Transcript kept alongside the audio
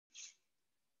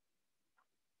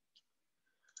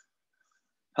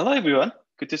Hello, everyone.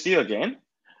 Good to see you again.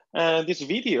 This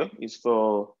video is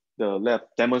for the lab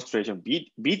demonstration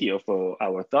video for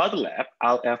our third lab,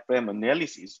 RFM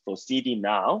analysis for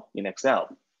CDNOW in Excel.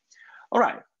 All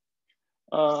right.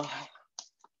 Uh,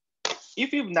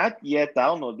 if you've not yet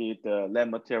downloaded the lab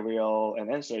material and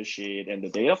answer sheet and the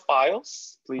data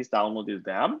files, please download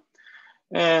them.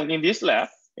 And in this lab,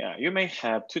 you may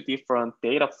have two different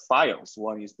data files.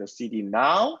 One is the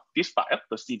CDNOW, this file,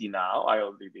 the CDNOW, I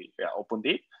already opened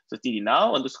it. So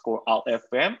CDNOW underscore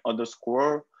RFM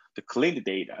underscore the cleaned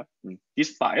data, this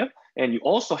file. And you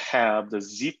also have the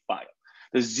zip file.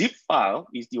 The zip file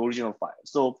is the original file.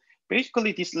 So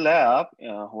basically this lab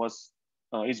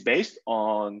is based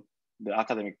on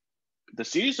the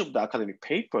series of the academic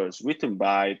papers written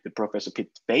by the Professor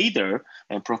Pete Bader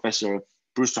and Professor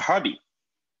Bruce Harvey.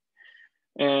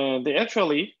 And they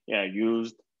actually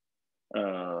used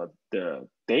the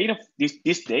data,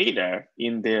 this data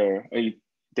in their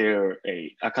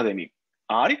academic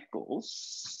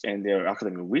articles and their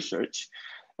academic research.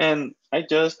 And I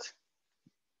just,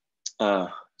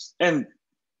 and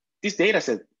this data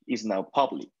set is now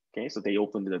public. Okay, so they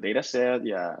opened the data set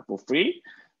for free.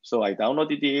 So I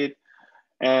downloaded it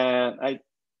and I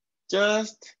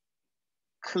just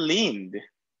cleaned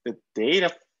the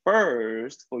data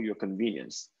first for your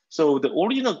convenience. So the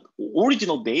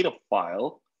original data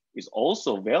file is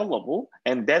also available,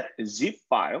 and that zip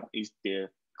file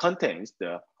contains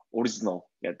the original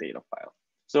data file.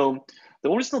 So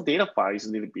the original data file is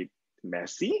a little bit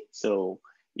messy, so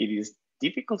it is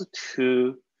difficult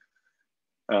to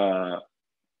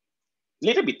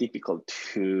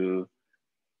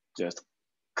just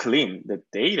clean the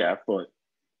data for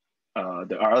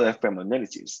the RFM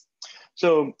analysis.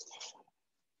 So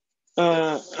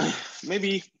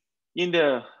maybe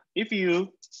if you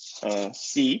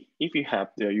have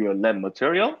your lab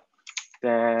material,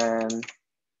 then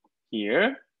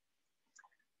here,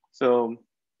 so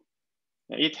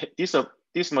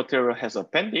this material has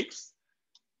appendix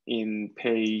in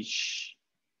page.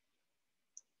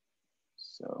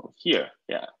 So here,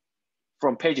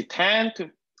 from page 10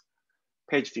 to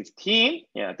page 15,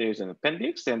 there's an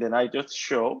appendix, and then I just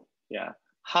show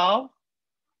how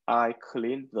I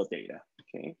clean the data.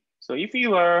 Okay, so if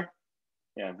you are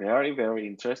very, very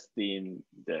interested in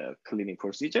the cleaning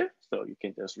procedure, so you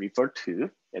can just refer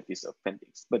to this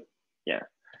appendix. But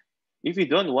if you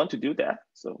don't want to do that,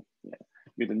 so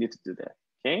you don't need to do that.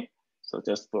 Okay, so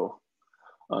just for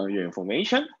your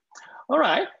information. All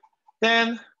right,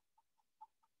 then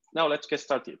now let's get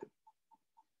started.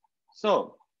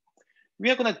 So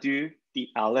we are gonna do the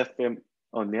RFM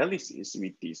analysis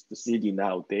with the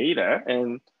CDNOW data.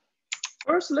 And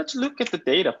first, let's look at the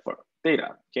data.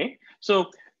 Okay,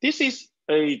 so this is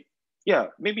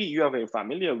maybe you are very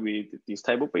familiar with this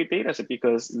type of data set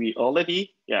because we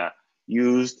already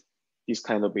used this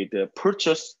kind of the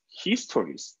purchase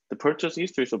histories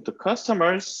of the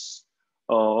customers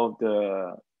of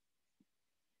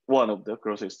one of the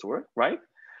grocery store, right?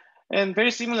 And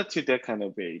very similar to that kind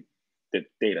of the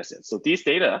data set. So these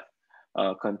data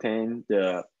contain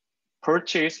the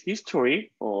purchase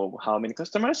history of how many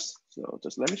customers. So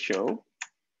just let me show.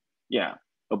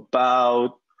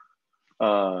 About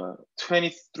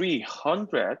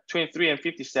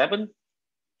 2357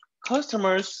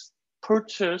 customers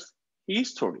purchase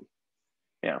history.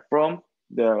 From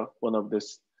one of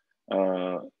this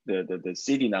the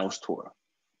CDNOW store.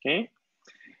 Okay,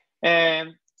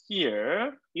 and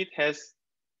here it has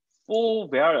 4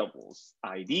 variables: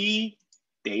 ID,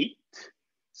 date,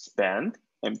 spend,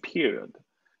 and period.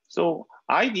 So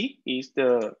ID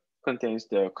contains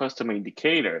the customer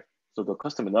indicator, so the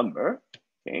customer number,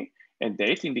 okay, and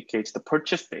date indicates the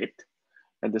purchase date,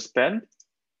 and the spend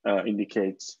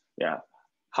indicates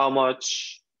how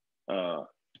much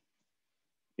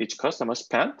each customer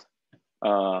spent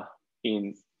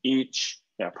in each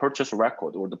purchase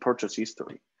record or the purchase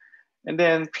history. And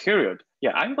then period,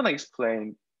 I'm gonna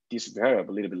explain this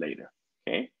variable a little bit later,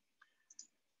 okay?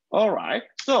 All right,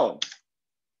 so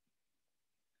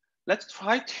let's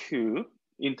try to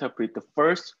interpret the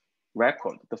first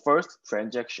record, the first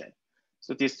transaction.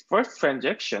 So this first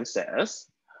transaction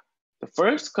says the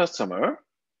first customer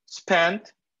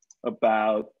spent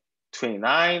about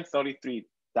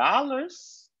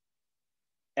 $29.33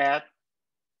 at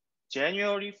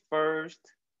January 1st,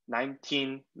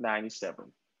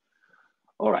 1997.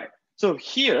 All right, so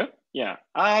here,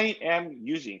 I am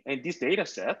using, and this data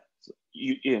set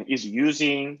is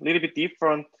using a little bit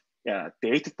different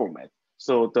date format.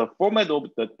 So the format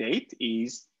of the date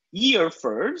is year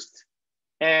first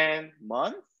and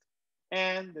month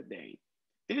and the day.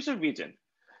 There is a reason.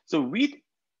 So with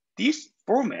this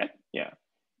format,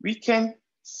 we can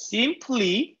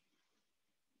simply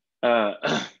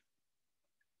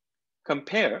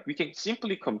compare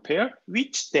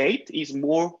which date is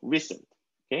more recent.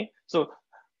 Okay, so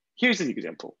here's an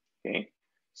example. Okay,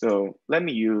 so let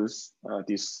me use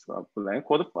this blank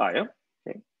code file.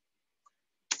 Okay,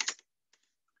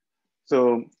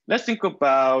 so let's think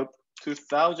about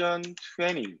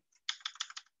 2020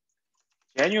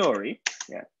 January,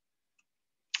 yeah,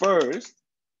 1st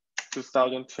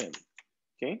 2020.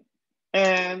 Okay,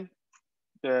 and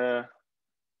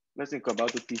let's think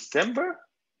about the December.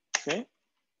 Okay,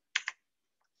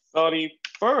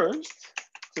 31st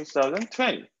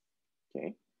 2020.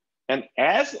 Okay, and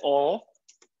as of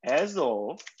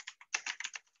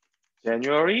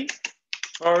January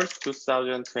 1st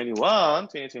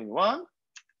 2021,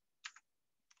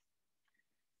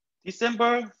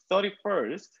 December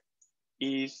 31st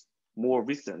is more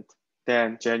recent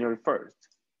than January 1st,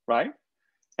 right?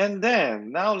 And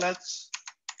then now let's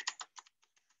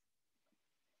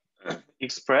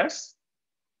express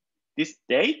this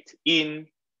date in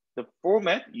the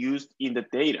format used in the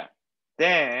data.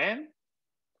 Then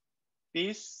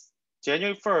this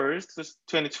January 1st,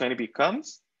 2020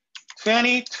 becomes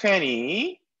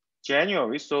 2020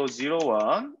 January, so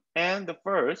 01, and the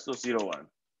 1st, so 01.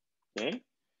 Okay.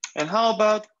 And how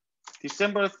about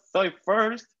December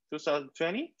 31st,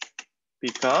 2020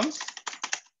 becomes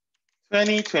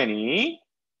 2020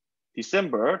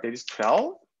 December, that is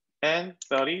 12, and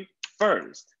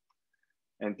 31st.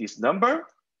 And this number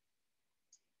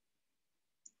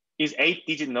is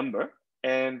 8-digit number,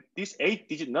 and this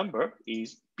 8-digit number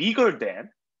is bigger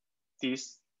than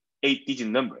this 8-digit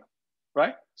number,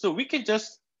 right? So we can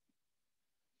just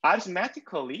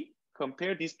arithmetically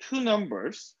compare these two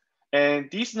numbers,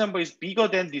 and this number is bigger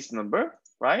than this number,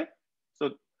 right?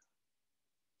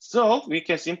 So we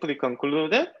can simply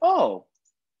conclude that, oh,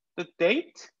 the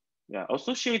date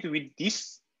associated with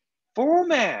this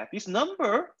format, this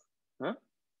number,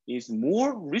 is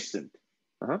more recent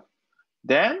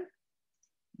than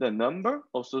the number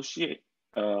associated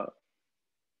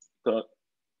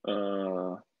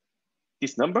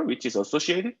this number which is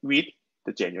associated with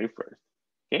the January 1st.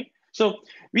 Okay, so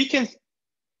we can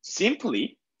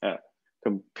simply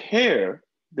compare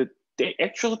the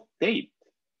actual date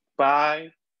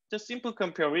by just simple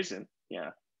comparison,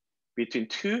 between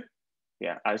two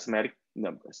arithmetic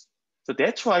numbers. So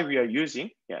that's why we are using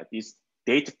this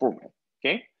date format.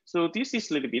 Okay, so this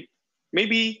is a little bit,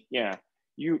 maybe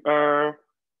you are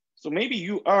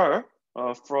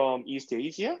from East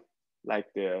Asia,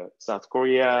 like the South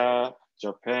Korea,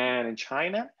 Japan, and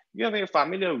China. You are very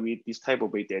familiar with this type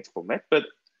of date format, but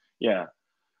the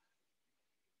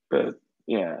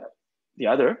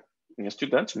other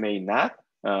students may not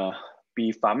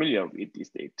be familiar with this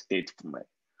date format.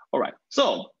 All right,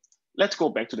 so let's go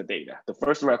back to the data, the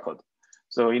first record.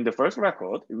 So in the first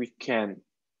record, we can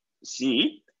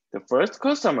see the first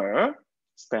customer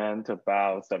spent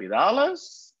about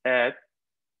 $30 at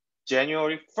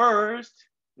January 1st,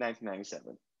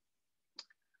 1997.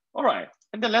 All right,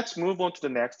 and then let's move on to the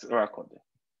next record.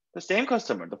 The same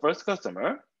customer, the first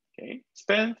customer,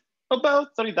 spent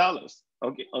about $30.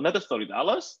 Okay, another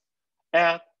 $30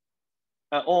 at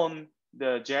on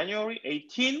the January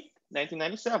 18th,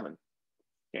 1997.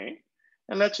 Okay,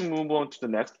 and let's move on to the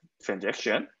next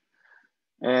transaction.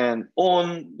 And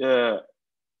on the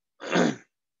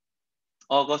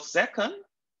August 2nd,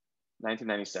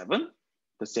 1997,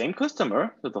 the same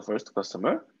customer, so the first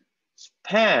customer,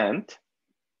 spent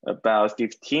about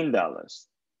 $15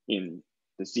 in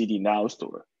the CDNOW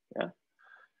store. Yeah,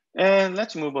 and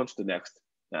let's move on to the next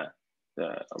the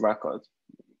record,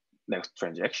 next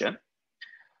transaction.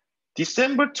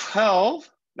 December 12,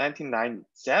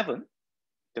 1997,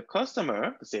 the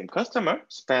same customer,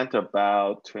 spent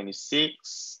about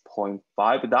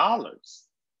 $26.5.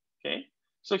 Okay,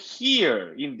 so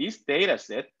here in this data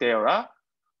set, there are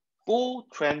 4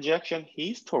 transaction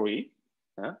history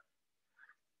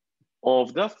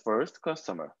of the first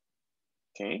customer,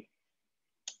 okay,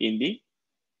 in the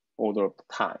order of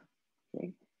time.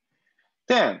 Okay,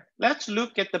 then let's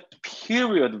look at the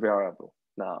period variable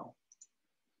now.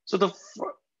 So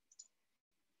for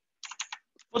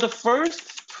the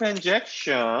first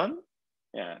transaction,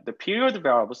 the period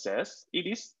variable says it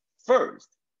is first.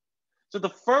 So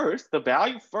the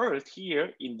value first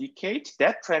here indicates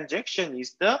that transaction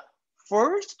is the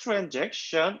first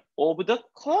transaction of the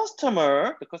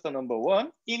customer number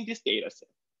 1 in this data set.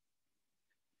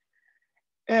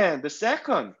 And the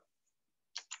second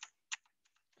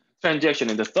transaction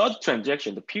and the third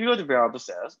transaction, the period variable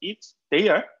says they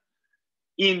are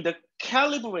in the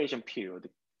calibration period.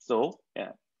 So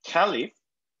calif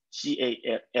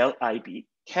CALIB.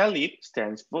 CALIB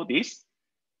stands for this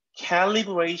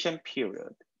calibration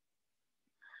period.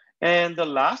 And the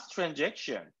last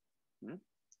transaction,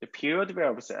 the period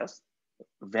variable says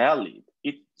valid.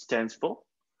 It stands for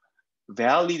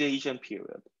validation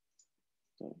period.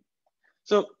 Okay.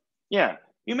 So yeah,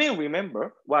 you may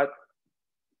remember what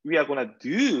we are gonna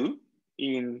do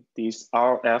in this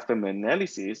RFM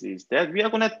analysis is that we are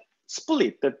gonna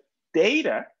split the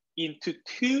data into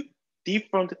two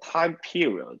different time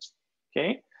periods,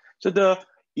 okay? So the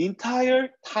entire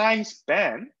time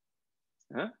span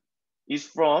is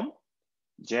from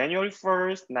January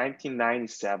 1st,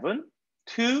 1997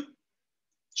 to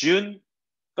June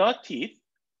 30th,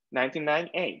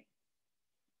 1998.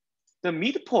 The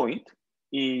midpoint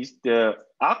is the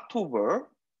October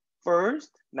 1st,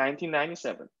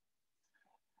 1997.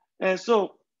 And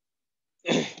so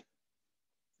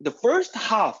the first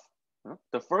half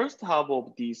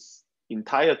of this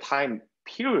entire time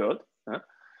period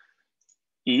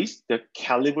is the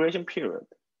calibration period,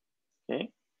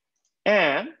 okay?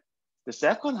 And the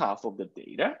second half of the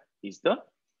data is the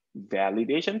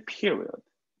validation period.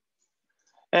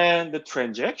 And the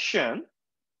transaction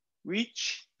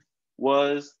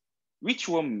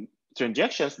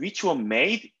transactions which were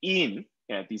made in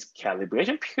this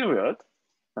calibration period,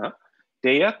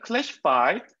 they are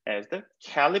classified as the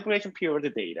calibration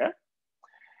period data.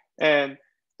 And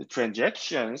the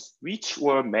transactions which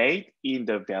were made in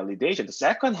the validation, the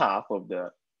second half of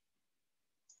the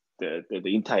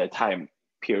entire time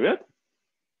period,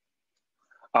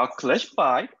 are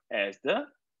classified as the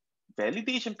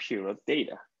validation period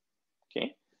data.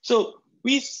 Okay, so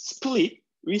we split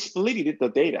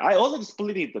the data. I already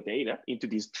split the data into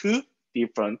these two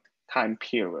different time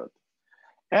periods.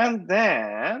 And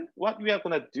then what we are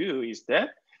gonna do is that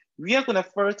we are gonna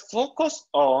first focus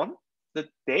on the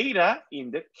data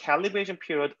in the calibration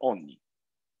period only,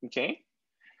 okay?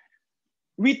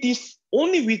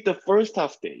 Only with the first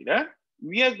half data,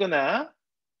 we are gonna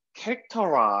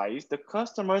characterize the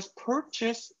customer's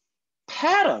purchase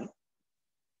pattern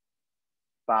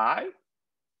by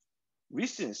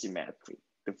recency metric,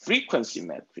 the frequency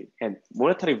metric, and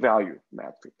monetary value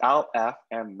metric,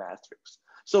 RFM metrics.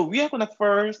 So we are gonna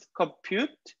first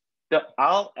compute the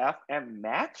RFM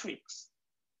metrics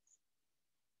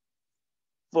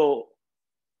for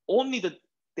only the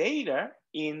data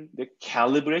in the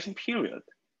calibration period.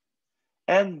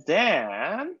 And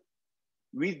then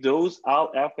with those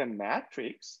RFM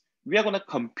metrics, we are gonna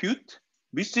compute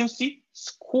recency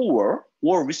score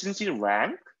or recency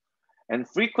rank, and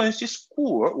frequency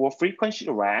score or frequency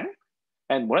rank,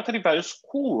 and monetary value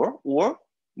score or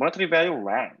monetary value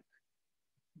rank.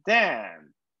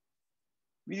 Then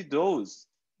with those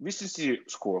recency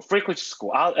score, frequency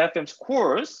score, RFM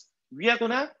scores, we are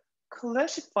gonna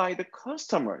classify the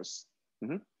customers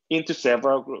into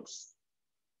several groups.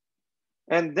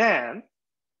 And then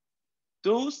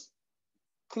those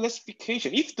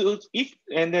classification,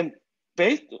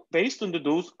 based on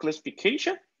those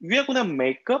classification, we are gonna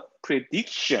make a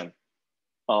prediction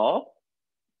of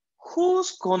who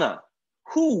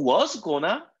was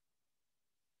gonna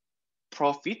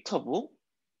profitable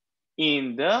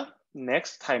in the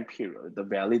next time period, the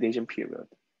validation period,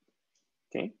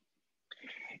 okay?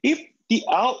 If the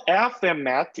RFM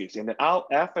matrix and the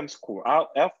RFM score,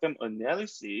 RFM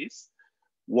analysis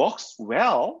works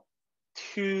well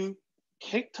to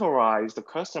characterize the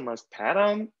customer's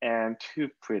pattern and to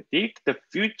predict the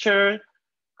future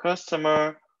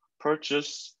customer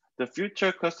purchase, the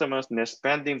future customer's net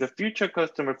spending, the future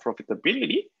customer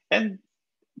profitability. And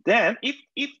then if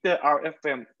the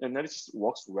RFM analysis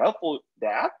works well for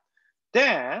that,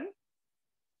 then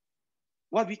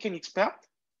what we can expect?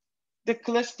 The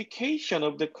classification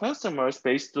of the customers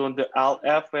based on the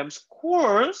RFM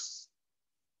scores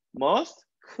must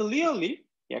clearly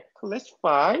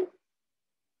classify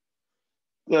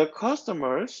the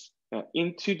customers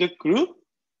into the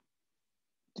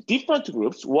different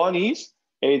groups. One is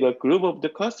the group of the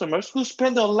customers who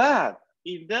spend a lot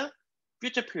in the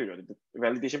future period, the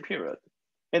validation period.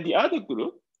 And the other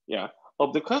group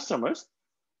of the customers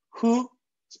who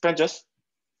spend just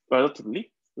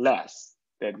relatively less.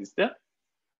 That is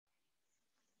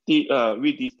in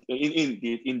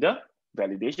the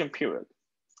validation period.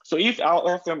 So if our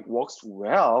RFM works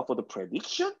well for the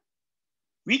prediction,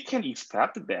 we can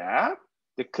expect that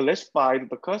the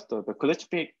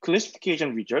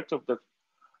classification result of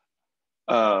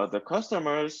the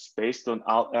customers based on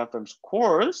RFM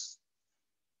scores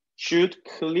should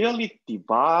clearly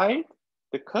divide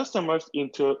the customers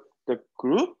into the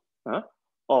group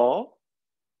or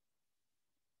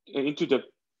into the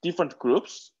different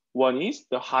groups one is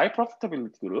the high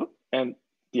profitability group, and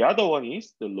the other one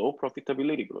is the low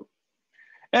profitability group.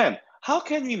 And how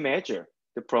can we measure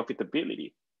the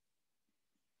profitability?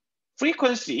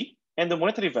 Frequency and the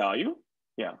monetary value,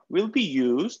 will be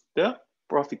used the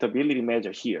profitability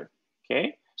measure here.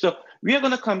 Okay, so we are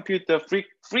going to compute the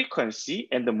frequency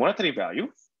and the monetary value,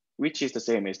 which is the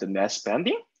same as the net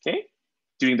spending. Okay,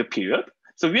 during the period.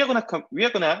 So we are going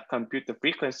to compute the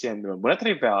frequency and the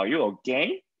monetary value or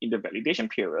gain in the validation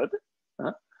period,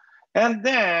 and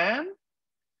then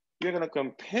we're going to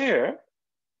compare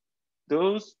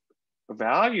those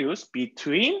values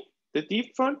between the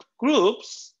different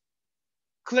groups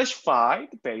classified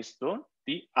based on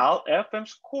the RFM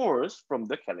scores from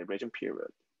the calibration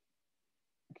period.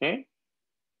 Okay.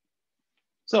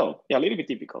 So a little bit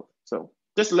difficult. So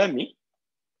just let me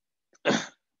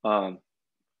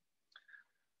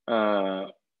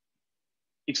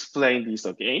explain this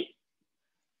again.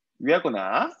 We are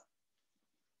gonna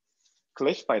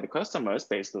classify the customers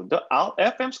based on the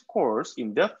RFM scores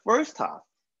in the first half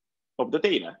of the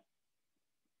data.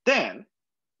 Then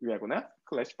we are gonna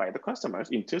classify the customers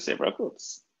into several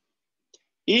groups.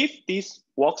 If this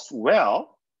works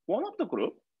well, one of the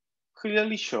group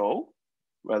clearly show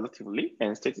relatively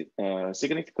and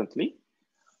significantly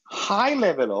high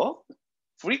level of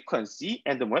frequency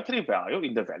and the monetary value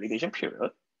in the validation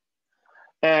period.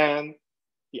 And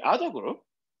the other group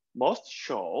must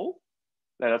show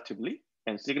relatively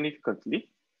and significantly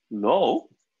low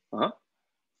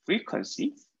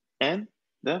frequency and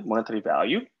the monetary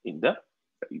value in the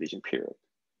validation period.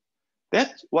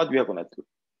 That's what we are gonna do.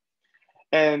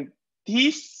 And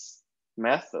this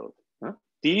method,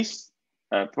 this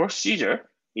procedure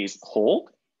is called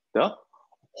the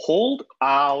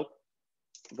hold-out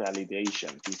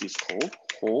validation. This is called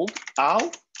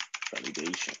hold-out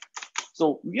validation.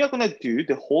 So we are going to do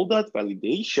the hold-out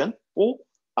validation for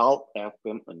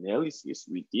RFM analysis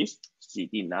with this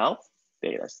CDNOW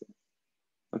dataset.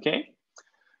 Okay,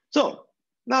 so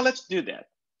now let's do that.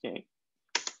 Okay,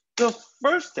 the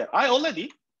first step, I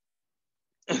already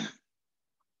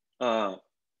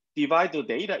divide the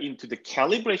data into the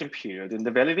calibration period and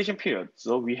the validation period.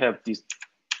 So we have this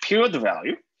period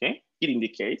value. Okay, it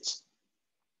indicates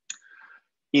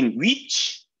in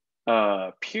which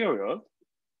period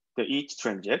each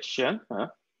transaction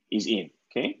is in.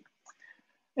 Okay,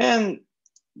 and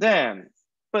then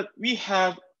but we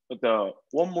have the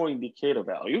one more indicator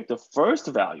value, the first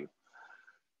value.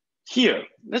 Here,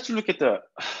 let's look at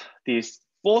this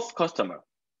fourth customer.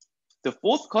 The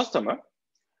fourth customer,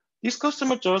 this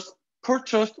customer just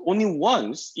purchased only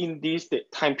once in this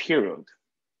time period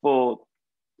for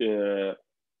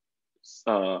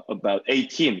about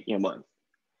 18 a month.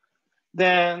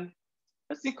 Then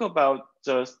let's think about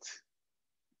just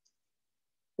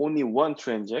only one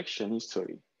transaction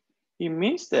history. It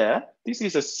means that this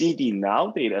is a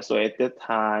CDNOW data. So at that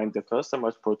time, the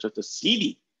customers purchased the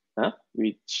CD,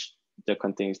 which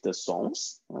contains the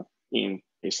songs in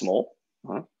a small,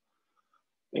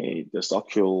 the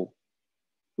circular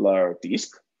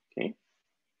disk. Okay,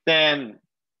 then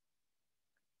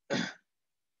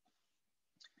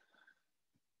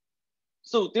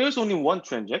so there's only one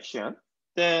transaction.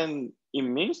 Then it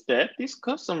means that this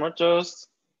customer just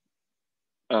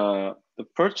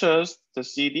purchased the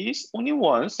CDs only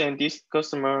once, and this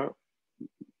customer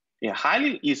is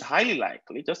highly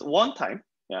likely just one time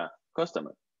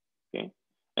customer. Okay,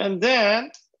 and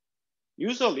then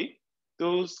usually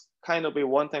those kind of a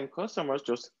one-time customers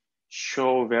just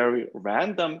show very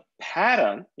random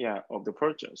pattern of the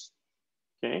purchase.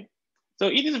 Okay, so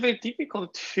it is very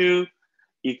difficult to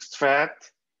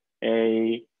extract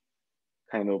a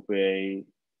kind of a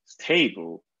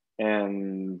stable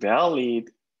and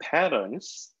valid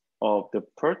patterns of the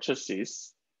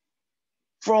purchases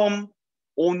from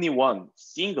only one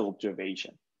single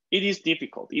observation. It is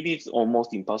difficult. It is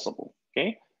almost impossible.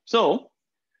 Okay, so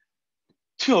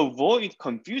to avoid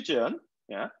confusion,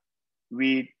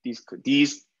 with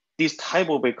these type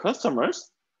of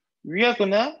customers, we are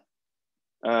gonna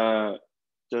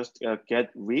just get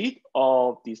rid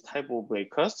of these type of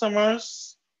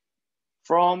customers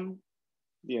from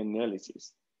the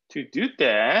analysis. To do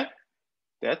that,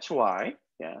 that's why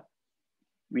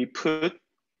we put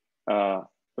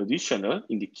additional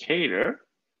indicator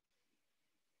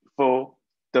for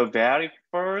the very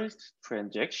first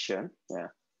transaction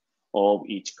of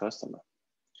each customer.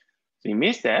 So it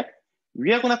means that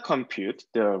we are going to compute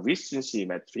the recency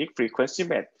metric, frequency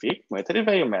metric, monetary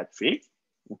value metric,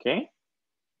 okay,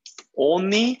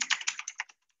 only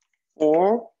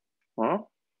for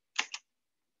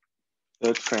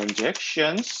the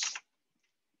transactions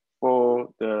for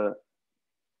the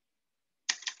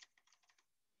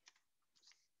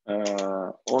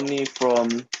only from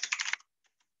the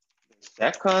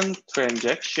second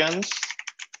transaction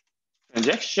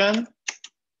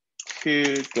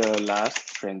to the last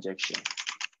transaction.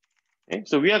 Okay,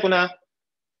 so we are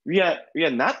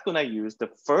not gonna use the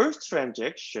first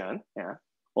transaction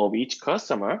of each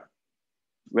customer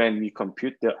when we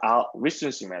compute the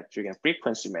recency metric and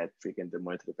frequency metric and the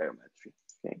multivariate metric.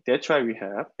 Okay, that's why we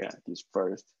have this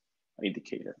first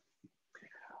indicator.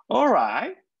 All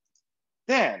right,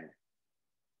 then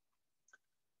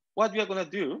what we are gonna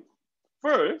do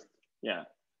first,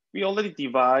 we already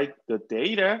divide the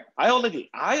data. I already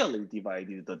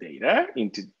divided the data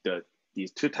into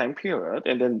these two time periods,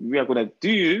 and then we are gonna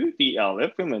do the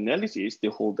RFM analysis, the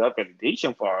hold up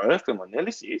validation for RFM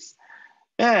analysis.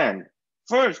 And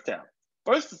first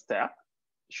step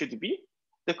should be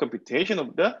the computation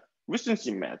of the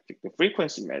recency metric, the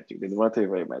frequency metric, the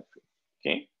multivariate metric.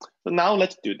 Okay, so now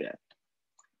let's do that.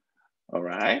 All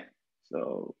right,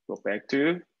 so go back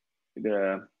to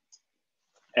the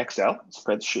Excel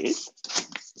spreadsheet.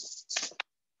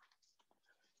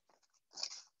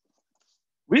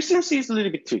 Recency is a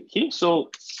little bit tricky.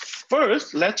 So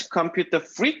first, let's compute the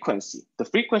frequency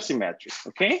metric,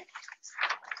 okay?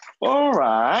 All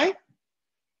right.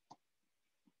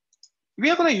 We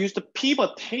are gonna use the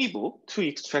pivot table to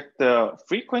extract the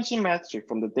frequency metric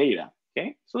from the data,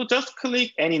 okay? So just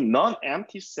click any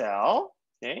non-empty cell,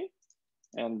 okay?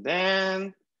 And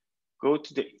then go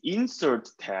to the insert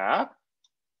tab.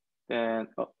 Then,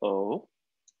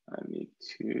 I need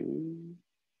to,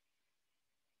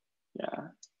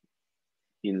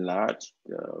 enlarge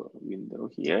the window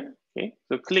here. Okay,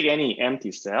 so click any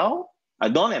empty cell,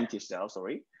 non-empty cell,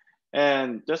 sorry,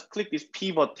 and just click this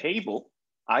pivot table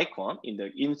icon in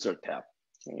the insert tab.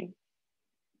 Okay,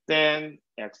 then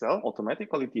Excel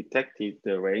automatically detected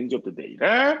the range of the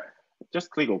data. Just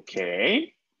click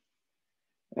OK,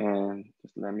 and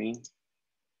just let me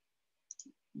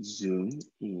zoom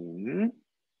in.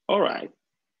 All right.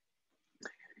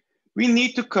 We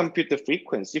need to compute the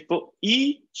frequency for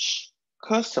each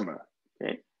customer,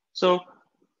 okay? So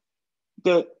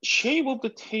the shape of the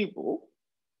table,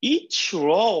 each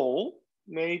row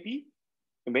may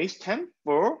stand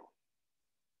for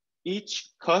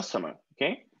each customer,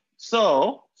 okay?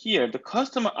 So here, the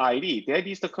customer ID, that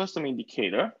is the customer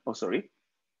indicator,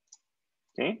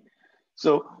 okay?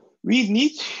 So we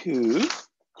need to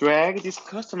drag this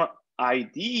customer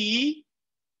ID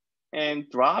and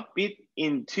drop it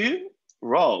into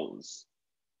rows.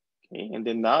 Okay, and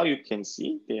then now you can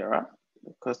see there are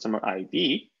the customer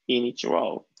ID in each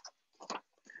row.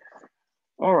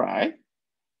 All right,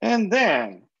 and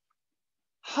then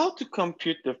how to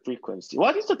compute the frequency?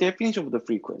 What is the definition of the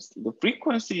frequency? The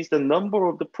frequency is the number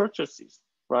of the purchases,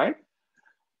 right?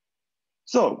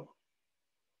 So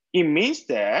it means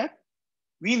that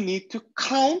we need to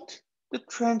count the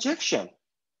transaction.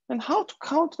 And how to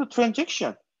count the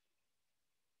transaction?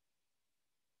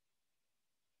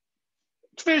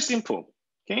 It's very simple,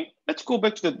 okay? Let's go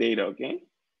back to the data, okay?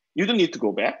 You don't need to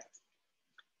go back,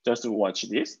 just watch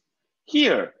this.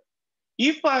 Here,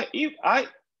 if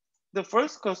the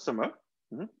first customer,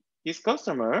 this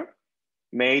customer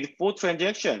made 4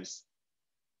 transactions,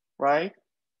 right?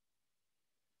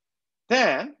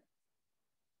 Then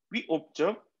we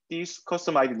observe this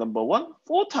customer ID number 1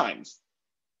 4 times.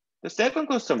 The second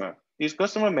customer, this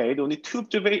customer made only 2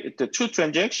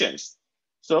 transactions.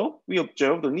 So we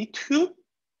observed only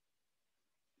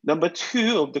number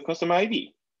 2 of the customer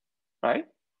ID, right?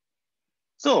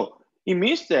 So it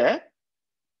means that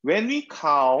when we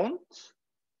count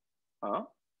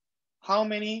how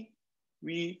many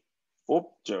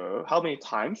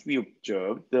times we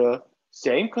observe the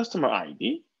same customer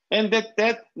ID, and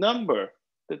that number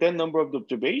of the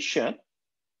observation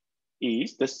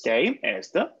is the same as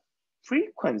the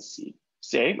frequency,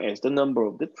 same as the number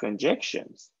of the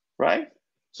transactions, right?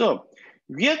 So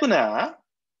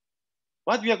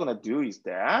what we are gonna do is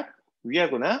that we are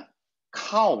gonna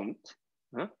count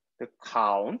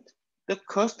the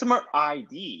customer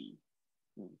ID,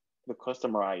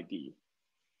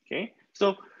 okay?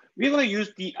 So we're gonna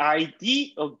use the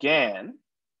ID again.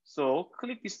 So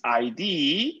click this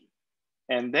ID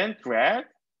and then drag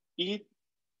it.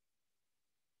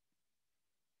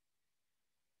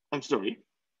 I'm sorry.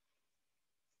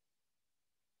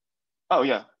 Oh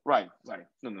yeah, right.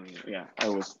 No,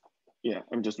 yeah,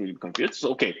 I'm just really confused.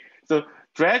 So, okay, so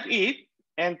drag it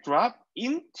and drop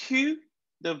into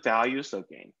the values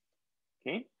again,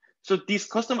 okay? So this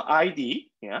custom ID,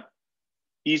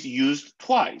 is used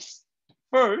twice.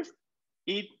 First,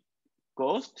 it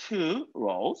goes to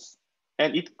rows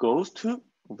and it goes to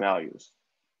values,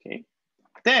 okay?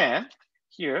 Then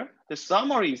here, the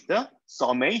summary is the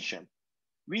summation.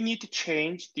 We need to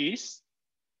change this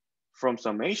from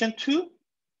summation to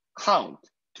count.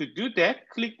 To do that,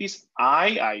 click this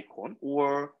eye icon,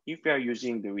 or if you are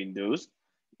using the Windows,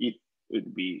 it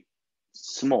would be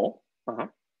small,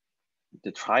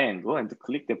 the triangle, and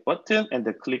click the button and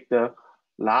click the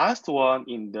last one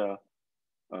in the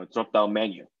drop-down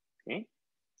menu, okay?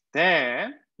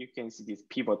 Then you can see this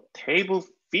pivot table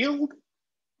field,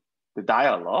 the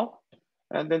dialog,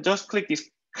 and then just click this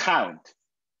count,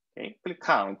 okay? Click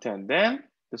count, and then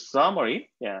the summary,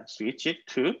 switch it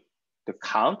to the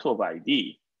count of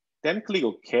ID. Then click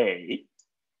OK.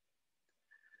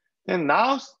 Then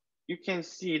now you can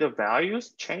see the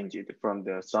values changed from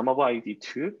the sum of ID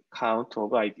to count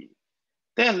of ID.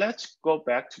 Then let's go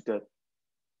back to the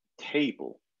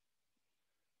table.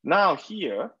 Now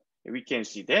here, we can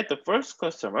see that the first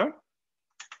customer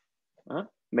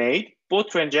made 4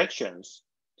 transactions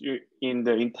in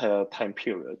the entire time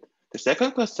period. The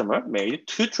second customer made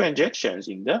 2 transactions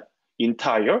in the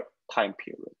entire time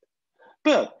period.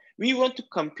 But we want to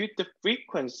compute the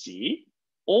frequency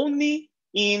only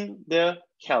in the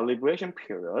calibration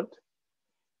period.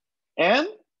 And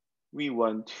we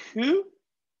want to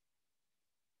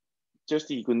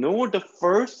just ignore the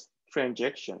first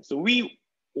transaction. So we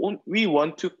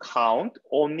want to count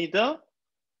only the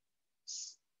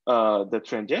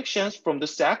transactions from the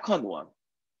second one,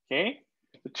 okay?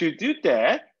 To do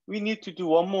that, we need to do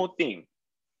one more thing.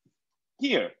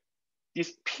 Here,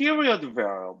 this period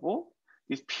variable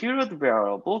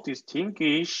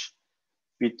distinguish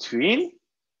between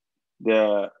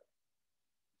the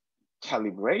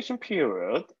calibration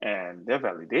period and the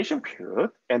validation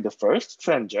period and the first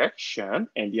transaction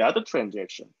and the other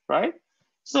transaction, right?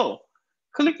 So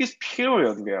click this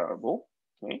period variable,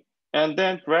 okay? And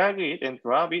then drag it and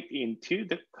drop it into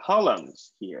the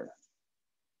columns here.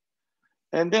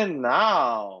 And then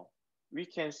now we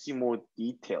can see more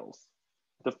details.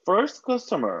 The first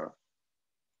customer,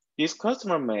 this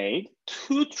customer made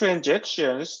 2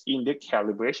 transactions in the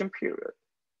calibration period.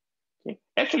 Okay?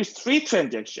 Actually 3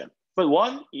 transactions, but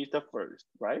one is the first,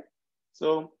 right?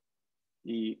 So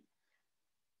this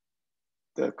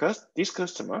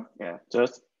customer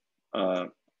just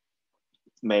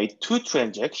made 2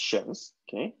 transactions,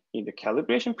 okay, in the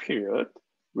calibration period,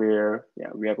 where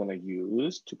we are going to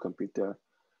use to compute the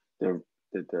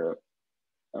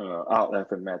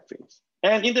RFM matrix.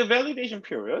 And in the validation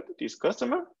period, this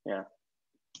customer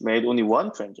made only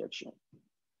 1 transaction.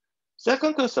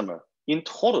 Second customer, in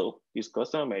total, this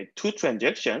customer made 2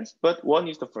 transactions, but one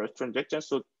is the first transaction,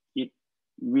 so it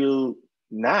will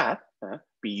not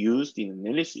be used in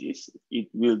analysis. It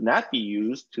will not be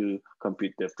used to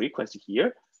compute the frequency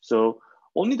here. So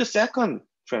only the second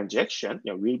transaction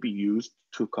will be used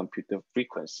to compute the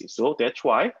frequency. So that's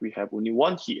why we have only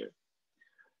 1 here.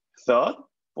 Third,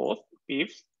 fourth,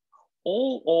 fifth,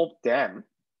 all of them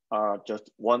are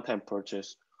just one-time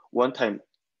purchase, one-time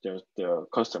just the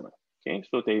customer. Okay,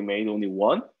 so they made only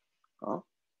 1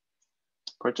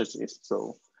 purchases.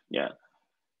 So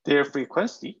their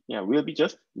frequency will be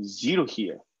just 0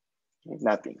 here, okay,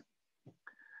 nothing.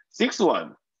 Sixth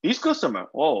one, this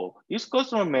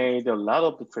customer made a lot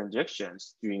of the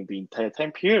transactions during the entire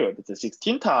time period. It's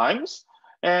 16 times,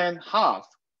 and half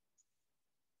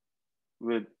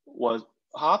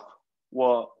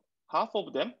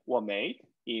of them were made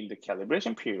in the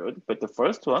calibration period, but the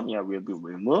first one will be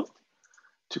removed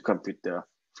to compute the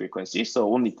frequency.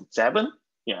 So only 7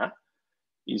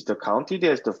 is counted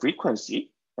as the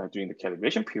frequency during the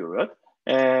calibration period,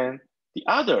 and the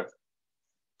other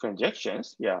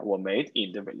transactions were made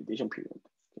in the validation period.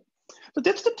 Okay. So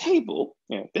that's the table.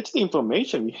 That's the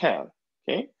information we have.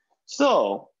 Okay,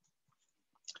 so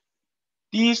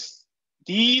these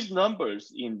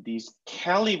numbers in this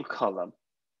calib column,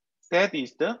 that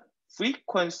is the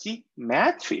frequency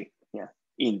metric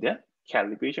in the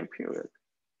calibration period.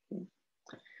 Okay.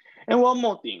 And one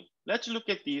more thing, let's look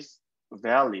at this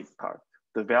valid part,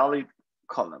 the valid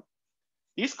column.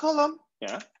 This column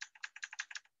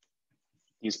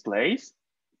displays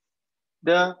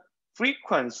the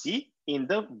frequency in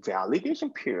the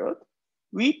validation period,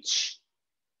 which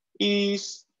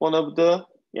is one of the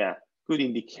good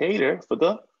indicator for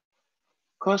the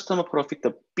customer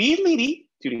profitability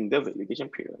during the validation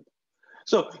period.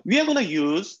 So we are going to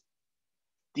use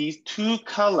these 2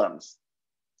 columns,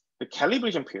 the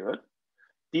calibration period.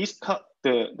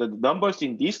 The numbers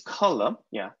in this column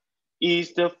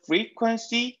is the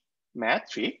frequency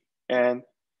metric, and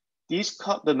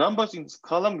the numbers in this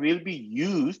column will be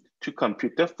used to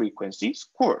compute the frequency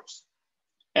scores.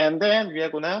 And then we are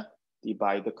going to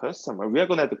divide the customer. We are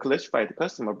going to classify the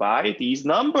customer by these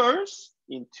numbers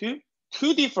into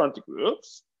two different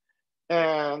groups.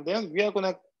 And then we are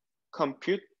gonna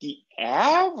compute the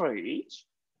average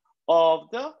of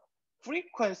the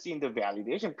frequency in the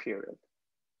validation period.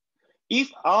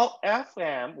 If our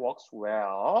FM works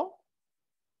well,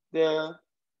 the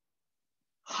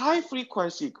high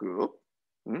frequency group,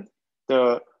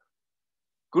 the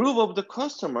group of the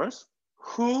customers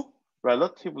who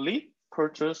relatively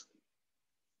purchased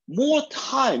more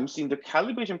times in the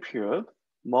calibration period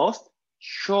must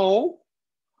show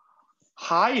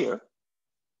higher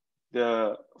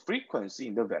the frequency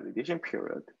in the validation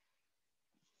period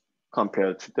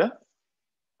compared to the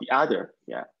other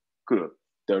group,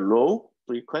 the low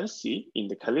frequency in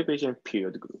the calibration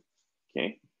period group.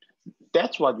 Okay,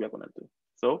 that's what we are gonna do.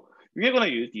 So we are gonna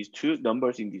use these two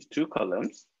numbers in these two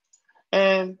columns,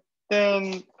 and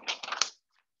then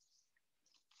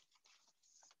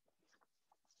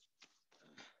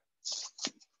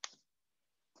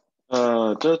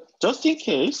just in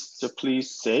case, so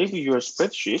please save your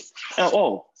spreadsheet.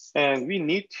 And we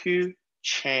need to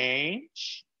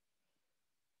change.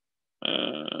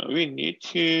 We need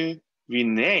to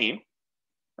rename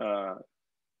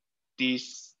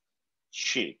this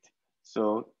sheet.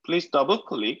 So please double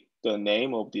click the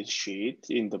name of this sheet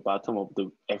in the bottom of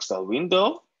the Excel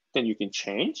window. Then you can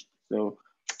change. So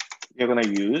we're gonna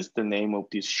use the name of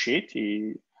this sheet,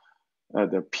 the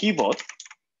pivot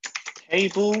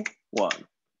table 1.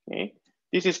 Okay,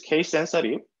 this is case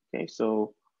sensitive. Okay,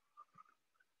 so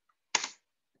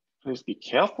please be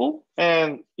careful.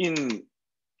 And in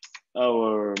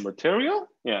our material,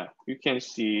 you can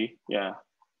see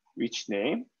which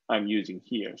name I'm using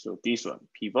here. So this one,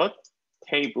 pivot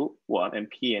table 1, and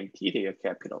PNT, they are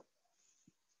capital.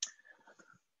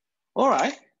 All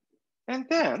right, and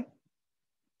then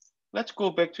let's go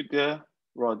back to the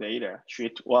raw data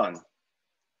sheet 1.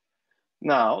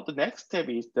 Now the next step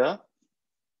is the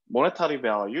monetary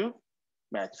value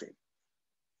metric.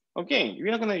 Again, we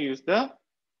are going to use the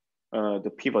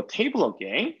pivot table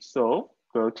again. So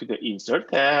go to the insert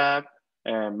tab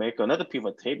and make another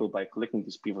pivot table by clicking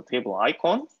this pivot table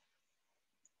icon.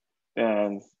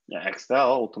 And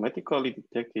Excel automatically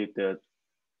detected the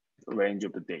range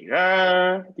of the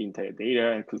data, the entire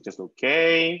data, and click just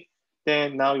OK.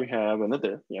 Then now you have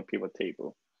another pivot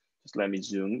table. Just let me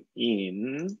zoom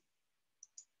in.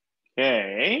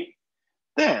 Okay.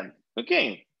 Then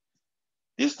again,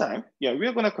 this time, we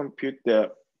are going to compute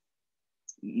the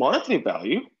monetary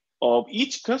value of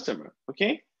each customer.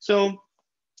 Okay. So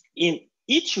in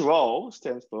each row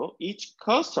stands for each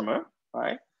customer,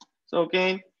 right? So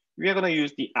again, we are going to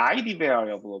use the ID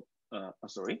variable,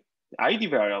 the ID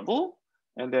variable,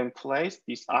 and then place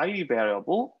this ID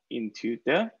variable into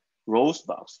the rows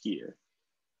box here.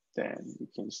 Then you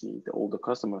can see all the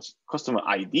customer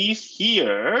IDs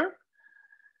here.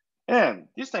 And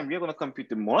this time we are going to compute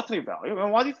the monetary value.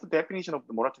 And what is the definition of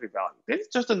the monetary value? That is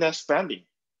just the net spending,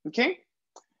 okay?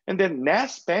 And then net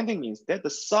spending means that the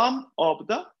sum of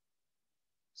the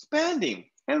spending.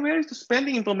 And where is the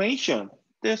spending information?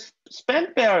 The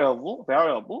spend variable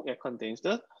contains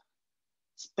the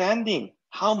spending,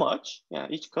 how much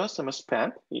each customer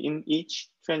spent in each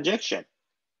transaction.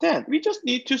 Then we just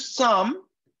need to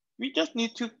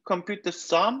compute the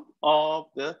sum of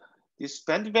the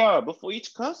spend variable for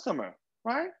each customer,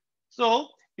 right? So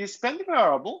the spend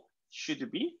variable should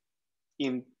be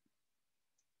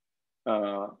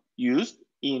used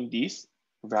in this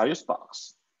values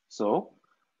box. So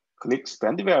click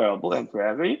spend variable and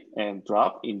drag it and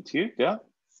drop into the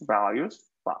values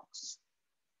box.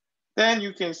 Then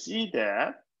you can see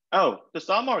that, the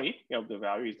summary of the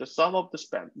value is the sum of the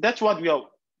spend. That's what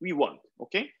we want,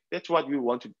 okay? That's what we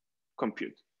want to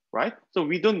compute, right? So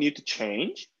we don't need to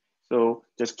change. So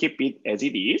just keep it as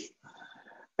it is.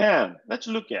 And let's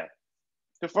look at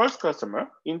the first customer.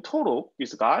 In total,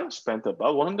 this guy spent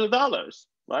about $100,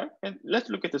 right? And let's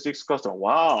look at the sixth customer.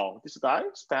 Wow, this guy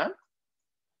spent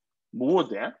more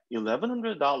than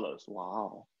 $1,100.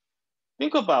 Wow.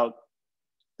 Think about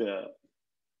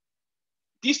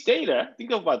this data.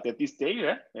 Think about that this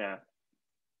data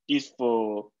is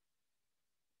for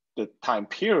the time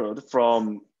period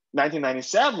from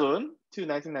 1997 to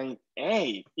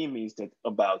 1998. It means that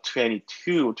about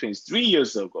 22 or 23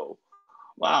 years ago.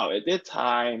 Wow, at that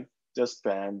time, just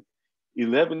spent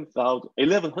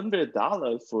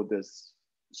 $1,100 for the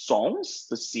songs,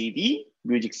 the CD,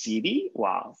 music CD.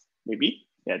 Wow, maybe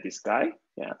this guy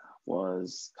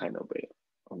was kind of a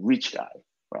rich guy,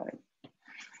 right?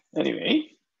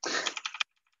 Anyway,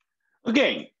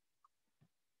 again,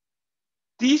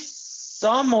 this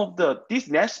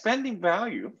net spending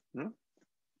value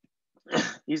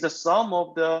is the sum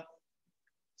of the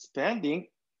spending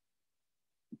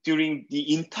during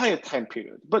the entire time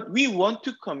period, but we want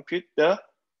to compute the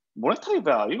monetary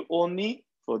value only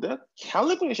for the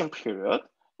calibration period,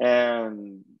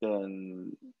 and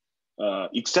then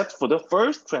except for the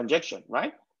first transaction,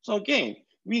 right? So again,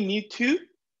 we need to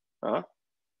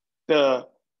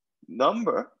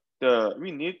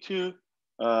we need to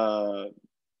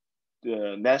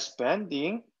the net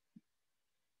spending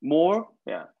more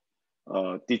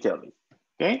detailedly.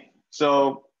 Okay,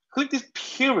 so click this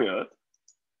period,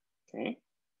 okay,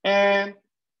 and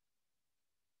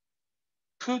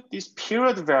put this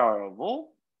period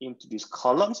variable into this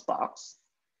columns box,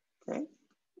 okay,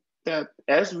 that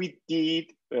as we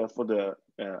did for the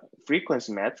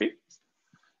frequency metric.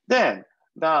 Then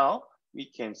now we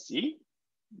can see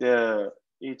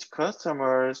each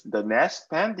customer's the net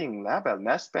spending level,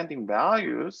 net spending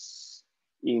values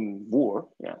in more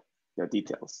the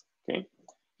details. Okay,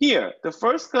 here the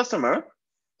first customer,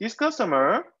 this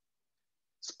customer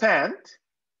spent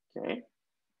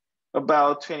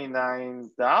about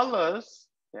 $29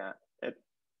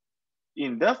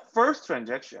 in the first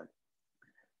transaction,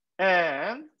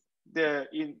 and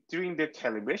during the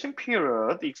calibration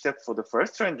period, except for the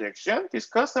first transaction, this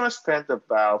customer spent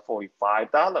about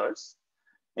 $45.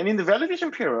 And in the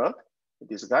validation period,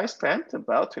 this guy spent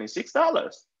about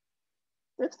 $26.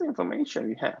 That's the information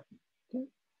we have. Okay.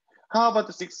 How about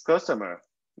the sixth customer,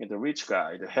 the rich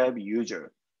guy, the heavy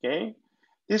user? Okay,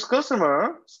 this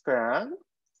customer spent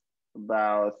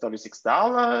about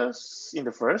 $36 in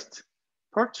the first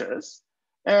purchase,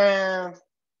 and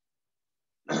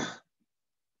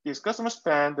this customer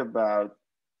spent about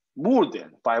more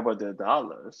than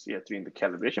 $500 during the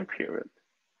calibration period.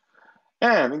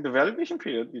 And in the validation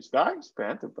period, this guy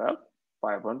spent about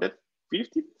 $554,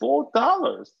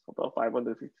 about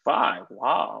 $555.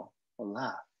 Wow, a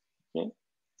lot. Okay,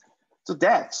 so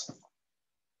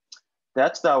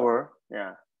that's our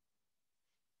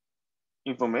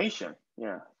information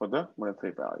for the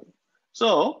monetary value.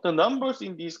 So the numbers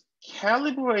in this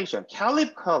calibration,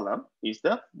 calib column is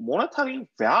the monetary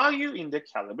value in the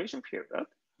calibration period.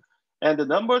 And the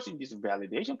numbers in this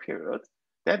validation period,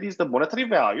 that is the monetary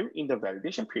value in the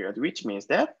validation period, which means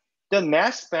that the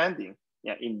net spending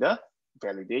in the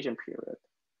validation period.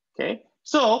 Okay,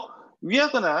 so we are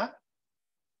gonna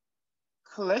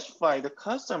classify the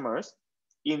customers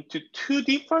into two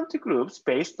different groups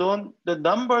based on the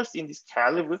numbers in this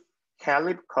calib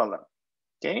column.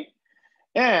 Okay,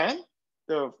 and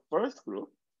the first group,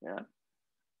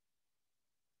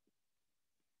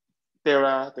 there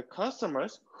are the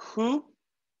customers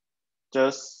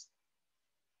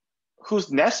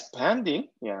whose net spending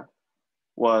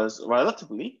was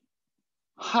relatively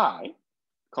high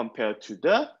compared to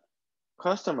the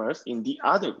customers in the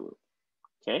other group.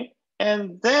 Okay,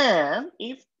 and then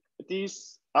if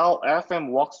this RFM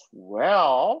works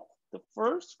well, the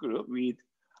first group with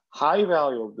high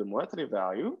value of the monetary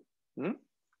value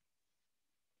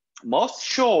must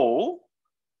show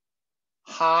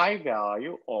high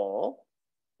value or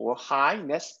high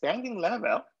net spending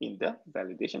level in the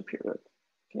validation period.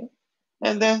 Okay,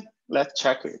 and then let's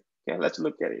check it. Okay, let's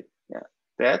look at it.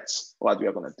 That's what we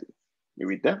are gonna do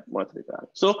with the monetary value.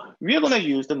 So we are gonna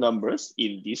use the numbers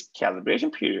in this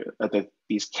calibration period,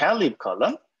 this calib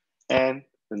column, and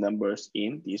the numbers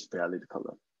in this valid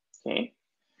column. Okay.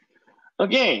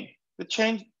 Again,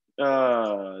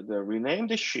 rename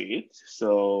the sheet.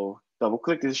 So double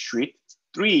click this sheet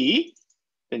 3,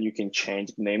 then you can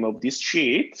change the name of this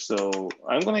sheet. So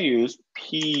I'm gonna use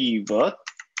pivot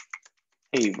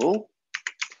table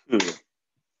 2.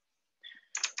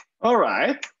 All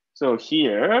right, so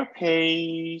here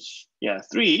page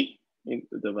 3, in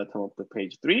the bottom of the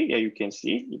page 3, you can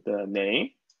see the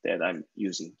name that I'm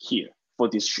using here for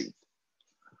this sheet.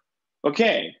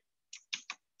 Okay.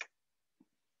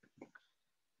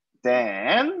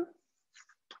 Then,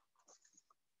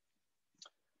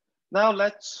 now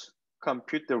let's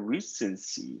compute the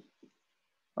recency.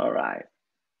 All right,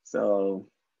 so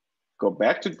go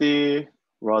back to the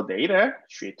raw data,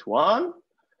 sheet 1,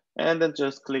 and then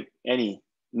just click any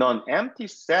non-empty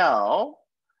cell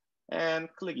and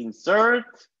click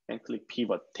insert and click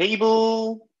pivot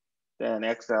table. Then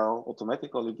Excel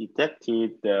automatically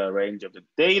detected the range of the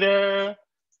data.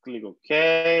 Click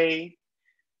OK.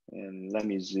 And let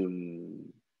me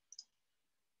zoom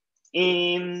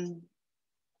in.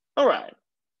 All right.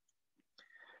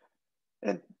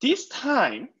 And this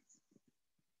time,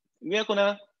 we are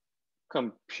gonna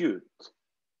compute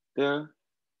the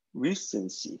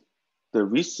recency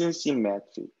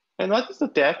metric. And what is the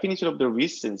definition of the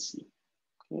recency?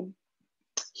 Okay.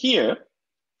 Here,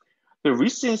 the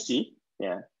recency,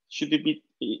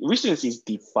 recency is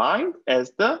defined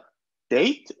as the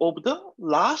date of the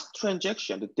last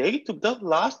transaction, the date of the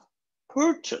last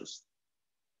purchase.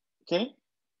 Okay,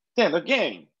 then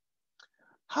again,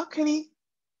 how can he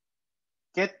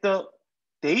get the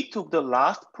date of the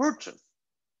last purchase?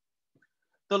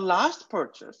 The last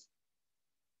purchase,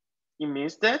 it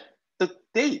means that the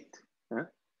date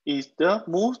is the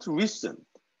most recent,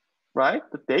 right?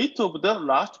 The date of the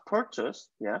last purchase,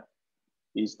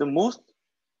 is the most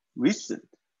recent.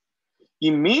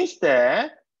 It means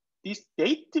that this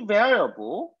date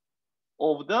variable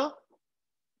of the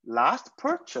last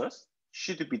purchase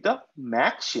should be the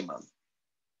maximum.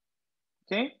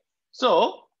 Okay,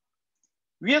 so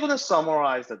we are going to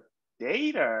summarize the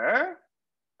data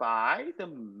by the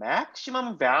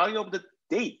maximum value of the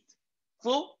date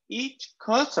for each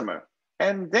customer.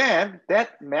 And then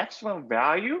that maximum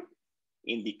value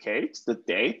indicates the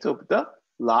date of the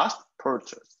last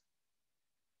purchase.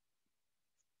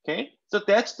 Okay, so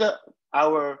that's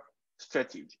our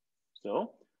strategy.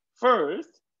 So first,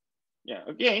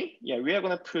 again, we are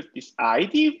going to put this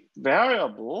ID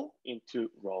variable into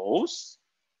rows.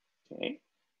 Okay,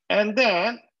 and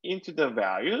then into the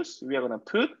values, we are going to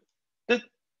put the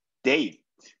date.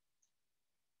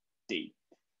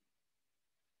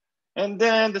 And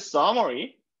then the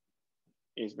summary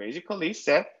is basically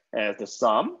set as the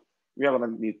sum. We are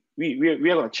going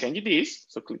to change this.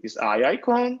 So click this eye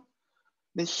icon.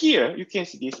 Then here you can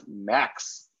see this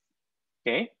max.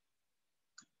 Okay.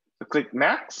 So click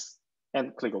max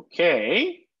and click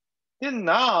OK. Then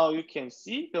now you can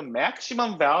see the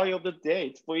maximum value of the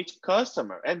date for each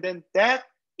customer. And then that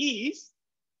is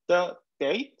the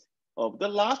date of the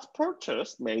last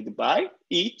purchase made by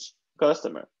each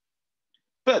customer.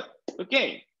 But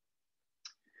again,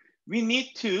 we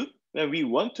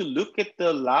want to look at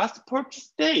the last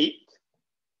purchase date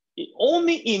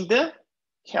only in the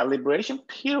calibration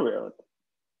period.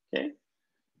 Okay,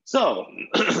 so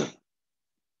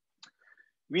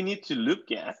we need to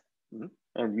look at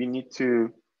and we need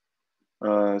to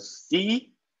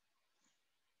see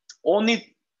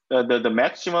only the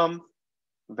maximum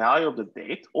value of the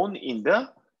date only in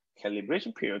the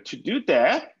calibration period. To do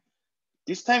that,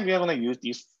 this time we are going to use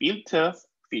this filter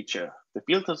feature, the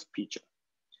filters feature.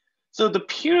 So the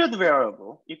period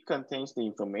variable, it contains the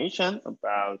information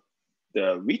about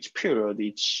which period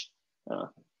each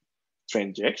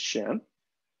transaction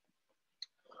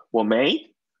were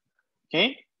made.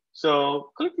 Okay,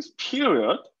 so click this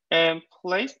period and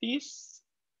place this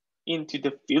into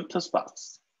the filters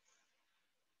box.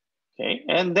 Okay,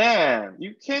 and then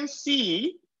you can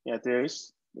see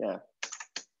there's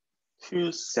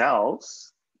two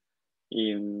cells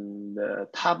in the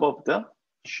top of the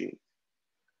sheet.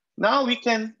 Now we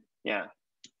can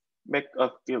make a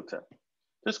filter.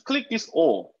 Just click this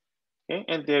all, okay,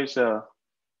 and there's a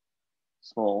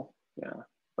small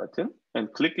button,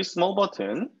 and click this small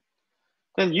button.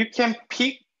 Then you can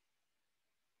pick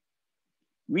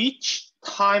which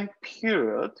time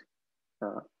period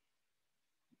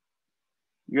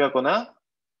you are gonna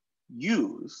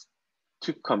use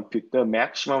to compute the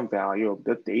maximum value of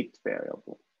the date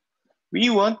variable. We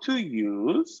want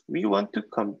to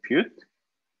compute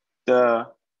the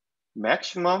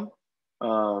maximum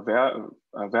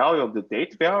value of the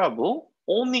date variable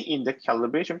only in the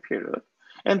calibration period.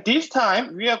 And this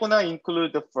time we are gonna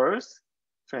include the first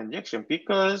transaction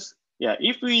because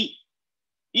if we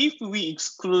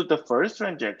exclude the first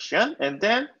transaction and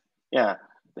then the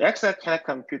Excel cannot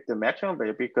compute the maximum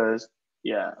value because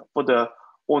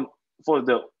for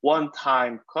the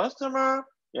one-time customer,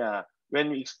 when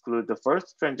we exclude the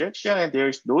first transaction and there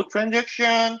is no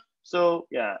transaction, so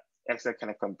Excel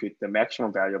cannot compute the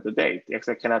maximum value of the date.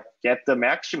 Excel cannot get the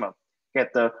maximum,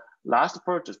 get the last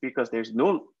purchase because there's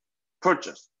no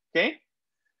purchase. Okay,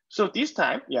 so this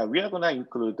time, we are gonna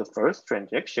include the first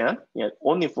transaction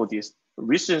only for this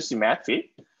recency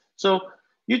metric. So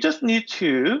you just need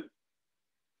to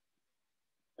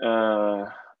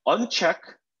uncheck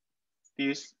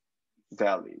this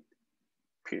valid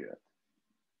period.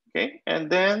 Okay, and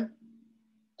then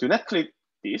do not click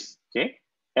this. Okay,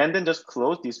 and then just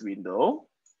close this window.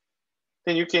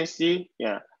 Then you can see,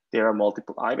 there are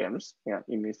multiple items. It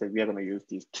means that we are going to use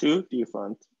these two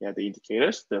different the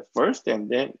indicators, the first and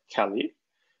then cali,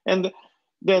 and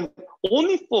then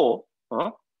only for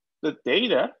the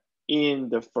data in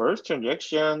the first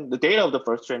transaction, the data of the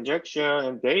first transaction,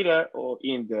 and data or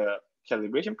in the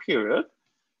calibration period,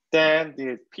 then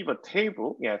the pivot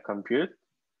table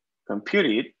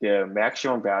computed the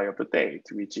maximum value of the date,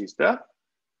 which is the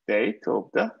date of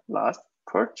the last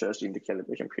purchase in the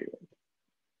calibration period.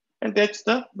 And that's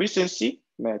the recency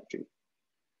metric.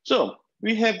 So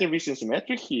we have the recency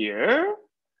metric here.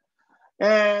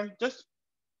 And just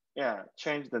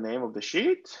change the name of the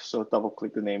sheet. So double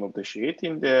click the name of the sheet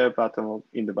in the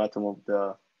bottom of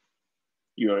the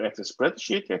your Excel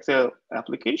spreadsheet, Excel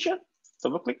application.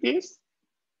 Double click this.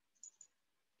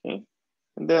 Okay.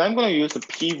 And then I'm going to use the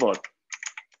pivot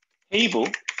table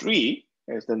 3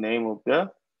 as the name of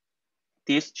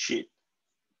this sheet.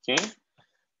 Okay.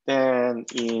 Then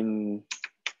in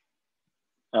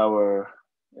our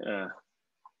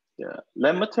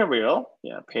lab material,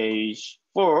 page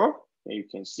 4, you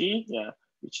can see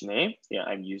which name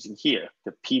I'm using here,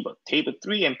 the pivot table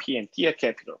 3 and PMT are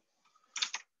capital.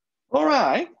 All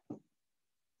right.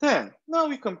 Then now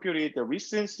we computed the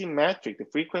recency metric, the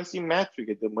frequency metric,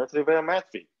 and the material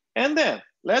metric. And then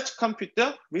let's compute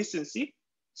the recency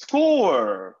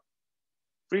score,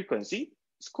 frequency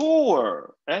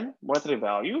score, and material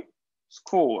value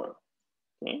score.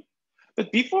 Okay.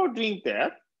 But before doing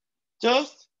that,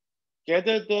 just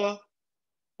gather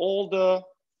all the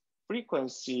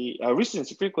frequency,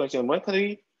 recency frequency, and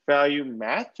material value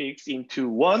metrics into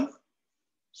one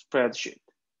spreadsheet.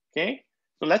 Okay.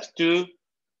 So let's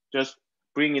just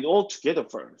bring it all together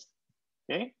first.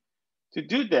 Okay. To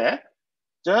do that,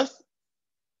 just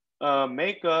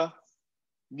make a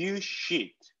new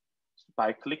sheet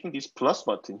by clicking this plus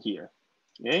button here.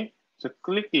 Okay. So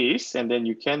click this, and then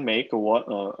you can make a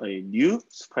new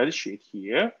spreadsheet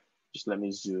here. Just let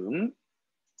me zoom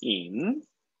in.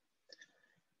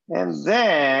 And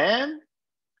then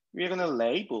we're gonna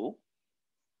label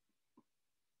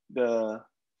the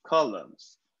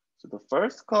columns. So the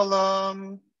first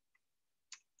column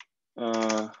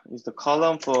is the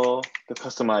column for the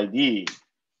custom ID.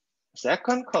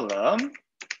 Second column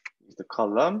is the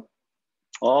column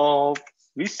of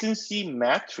recency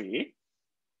metric.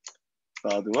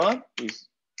 Third one is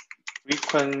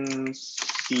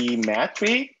frequency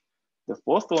metric. The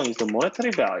fourth one is the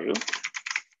monetary value.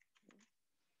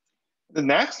 The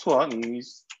next one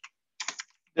is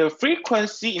the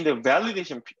frequency in the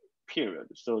validation period.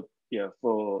 So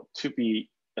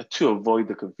to avoid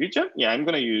the confusion, I'm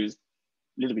gonna use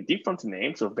a little bit different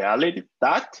name. So valid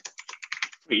dot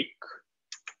freq.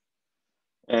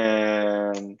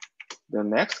 And the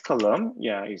next column,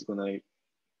 is gonna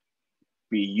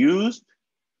be used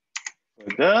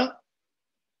for the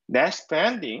net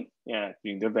spending,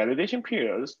 during the validation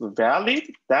periods. So valid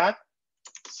dot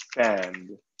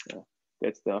spend.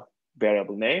 That's the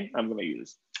variable name I'm gonna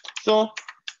use. So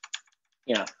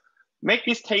make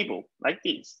this table like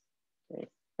this, okay?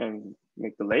 And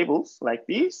make the labels like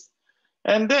this.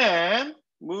 And then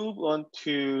move on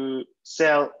to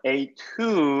cell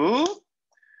A2.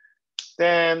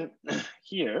 Then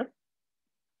here,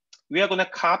 we are gonna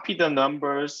copy the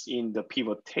numbers in the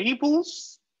pivot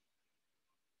tables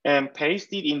and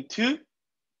paste it into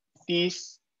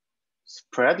this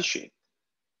spreadsheet,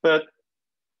 but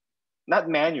not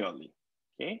manually,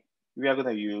 okay? We are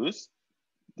gonna use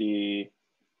the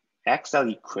Excel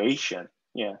equation,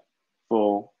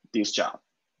 for this job.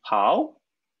 How?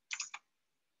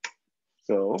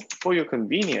 So for your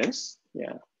convenience,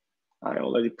 I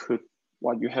already put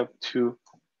what you have to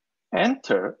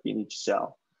enter in each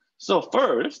cell. So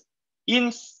first,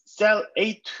 in cell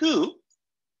A2,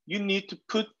 you need to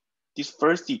put this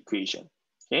first equation,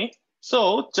 okay?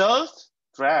 So just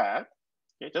drag,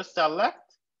 just select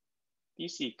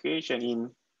this equation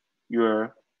in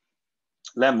your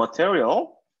lab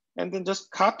material, and then just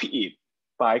copy it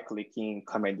by clicking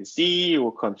Command C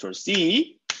or Control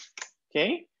C,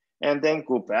 okay? And then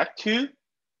go back to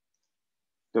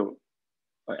the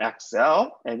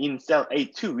Excel, and in cell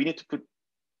A2, we need to put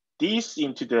this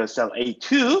into the cell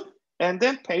A2 and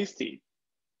then paste it.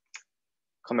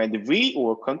 Command V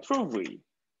or Control V.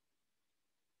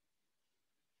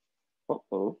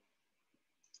 Uh-oh.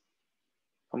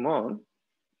 Come on.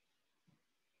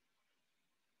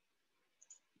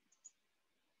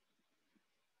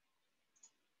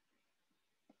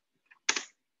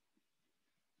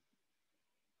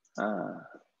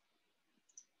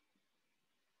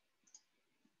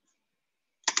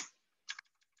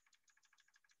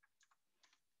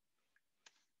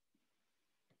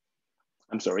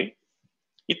 I'm sorry.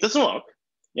 It doesn't work.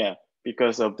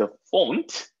 Because of the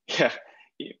font.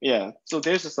 So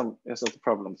there's some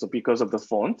problem. So because of the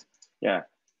font,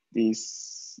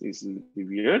 this is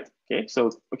weird. Okay, so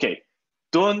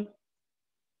don't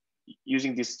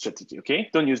using this strategy. Okay,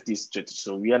 don't use this strategy.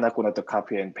 So we are not going to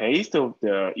copy and paste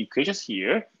the equations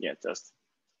here. Just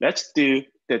let's do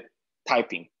the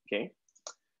typing. Okay,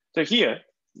 so here,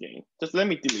 just let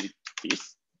me delete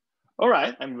this. All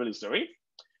right, I'm really sorry.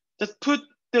 Just put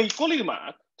the equality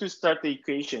mark to start the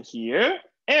equation here,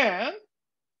 and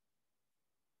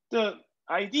the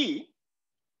ID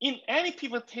in any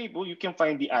pivot table, you can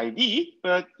find the ID,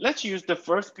 but let's use the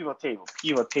first pivot table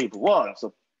 1.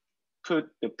 So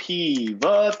put the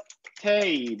pivot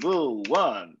table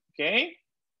 1, okay?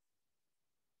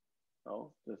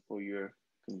 So just for your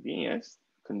convenience.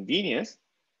 So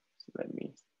let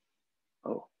me,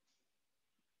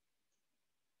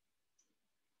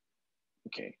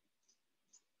 okay.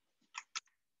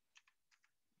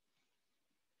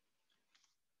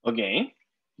 Again,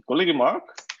 equality mark,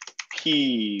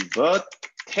 pivot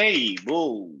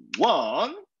table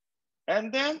 1,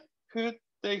 and then put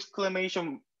the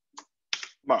exclamation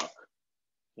mark,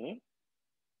 okay?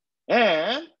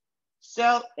 And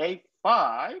cell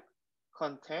A5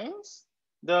 contains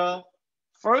the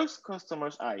first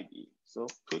customer's ID. So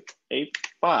put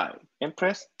A5 and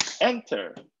press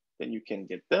enter. Then you can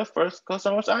get the first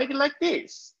customer's ID like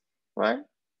this, right?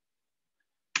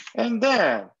 And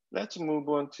then let's move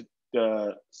on to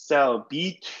the cell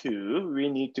B2. We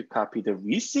need to copy the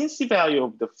recency value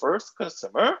of the first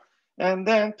customer and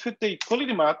then put the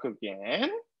equality mark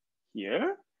again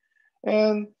here.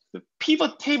 And the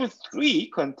pivot table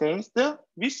 3 contains the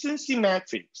recency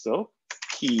matrix. So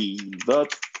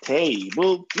pivot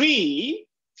table 3,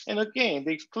 and again,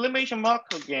 the exclamation mark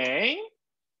again,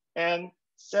 and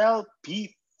cell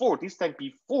B4, this time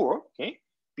B4, okay?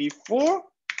 B4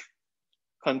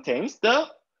 contains the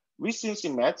recency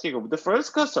matrix of the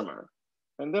first customer,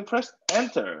 and then press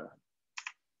enter.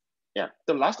 Yeah,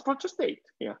 the last purchase date,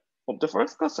 yeah, of the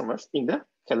first customers in the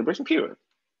calibration period.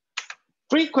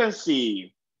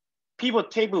 Frequency,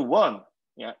 pivot table 1,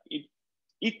 yeah,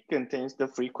 it contains the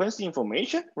frequency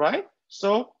information, right?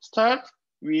 So start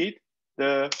with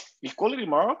the equality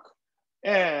mark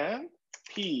and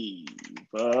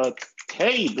pivot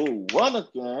table 1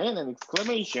 again, an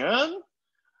exclamation,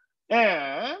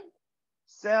 and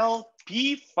cell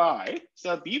B5.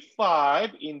 Cell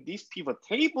B5 in this pivot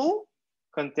table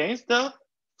contains the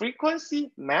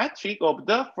frequency matrix of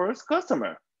the first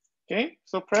customer. Okay,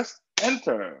 so press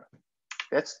enter.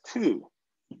 That's 2.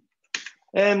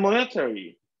 And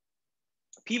monetary,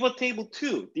 pivot table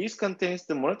 2. This contains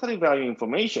the monetary value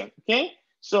information. Okay,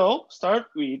 so start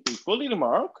with the equality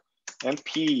mark and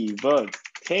pivot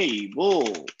table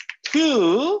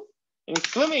 2,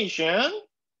 exclamation,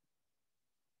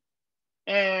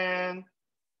 and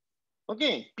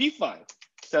again, B5.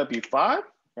 Cell B5,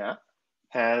 yeah,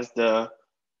 has the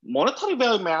monetary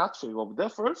value matrix of the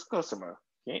first customer.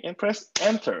 Okay, and press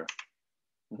enter.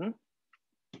 Right.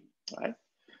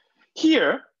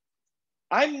 Here,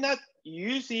 I'm not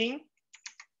using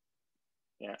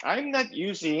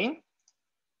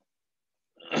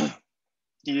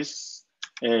this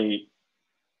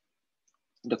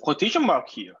the quotation mark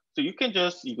here. So you can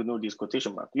just ignore this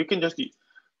quotation mark. You can just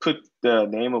put the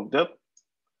name of the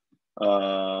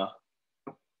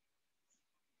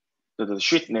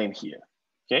sheet name here.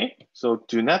 Okay, so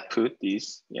do not put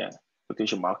this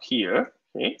quotation mark here.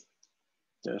 Okay,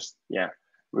 just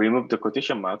remove the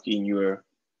quotation mark in your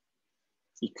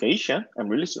equation. I'm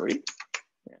really sorry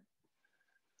for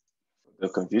the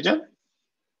confusion.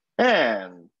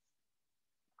 And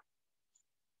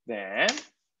then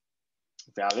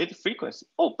valid frequency.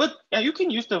 Oh, but you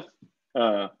can use the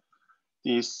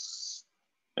the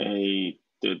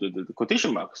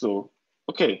quotation mark. So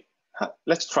okay,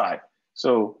 let's try.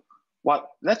 So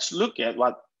let's look at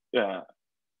what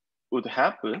would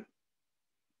happen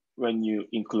when you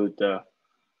include the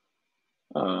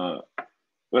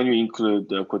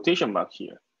quotation mark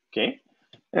here. Okay,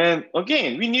 and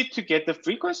again, we need to get the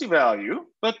frequency value,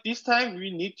 but this time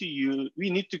we need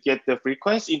to get the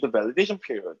frequency in the validation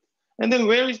period. And then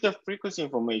where is the frequency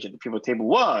information? The pivot table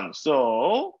 1.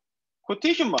 So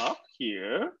quotation mark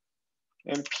here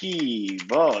and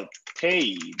pivot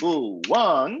table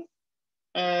 1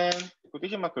 and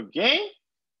quotation mark again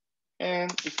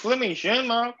and exclamation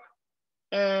mark,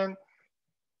 and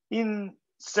in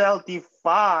cell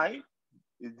D5,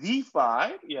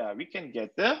 yeah, we can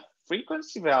get the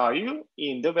frequency value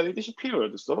in the validation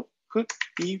period. So put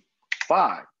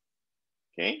D5,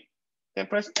 okay? Then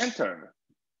press enter.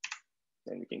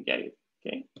 Then we can get it,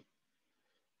 okay?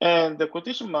 And the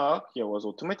quotation mark here was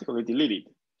automatically deleted.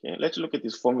 Okay, let's look at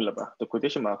this formula bar. The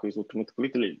quotation mark is automatically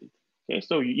deleted. Okay,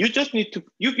 so you just need to,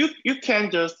 you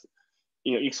can just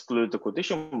exclude the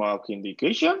quotation mark in the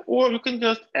equation, or you can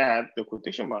just add the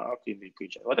quotation mark in the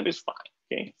equation. Whatever is fine,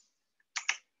 okay?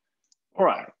 All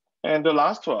right, and the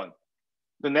last one,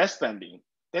 the net spending.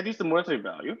 That is the monetary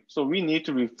value. So we need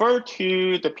to refer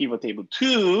to the pivot table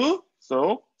 2.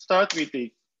 So start with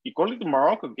the equality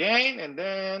mark again, and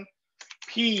then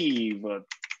pivot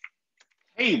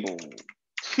table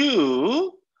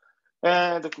 2,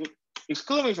 and the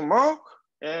exclamation mark,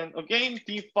 And again,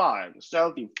 D5,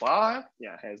 cell D5,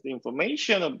 yeah, has the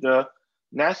information of the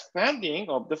net spending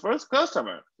of the first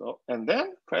customer. So, and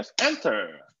then press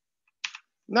enter.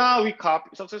 Now we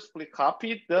successfully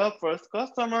copied the first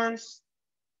customer's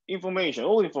information,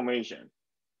 all information.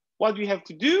 What we have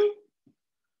to do,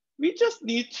 we just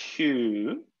need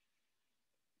to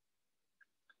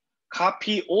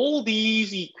copy all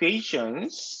these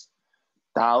equations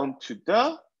down to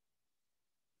the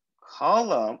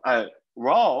column,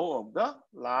 row of the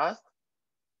last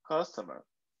customer.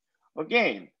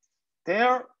 Again,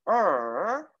 there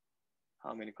are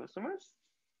how many customers?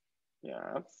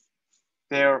 Yeah,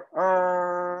 there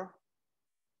are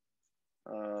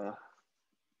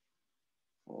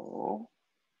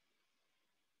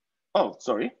oh,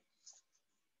 sorry.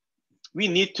 We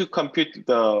need to compute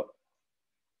the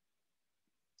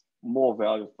more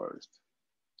value first.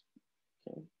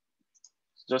 Okay,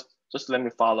 just let me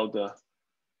follow the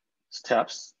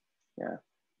steps, yeah,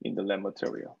 in the lab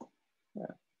material.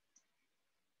 Yeah.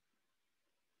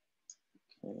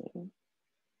 Okay.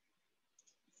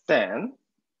 Then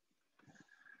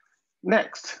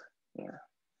next, yeah,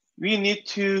 we need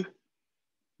to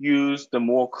use the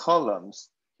more columns.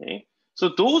 Okay, so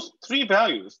those three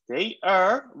values, they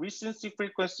are recency,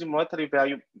 frequency, monetary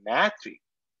value metric.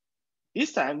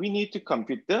 This time we need to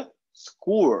compute the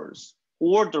scores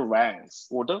or the ranks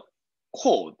or the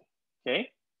code.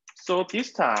 Okay, so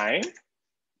this time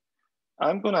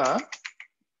I'm gonna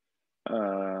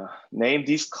name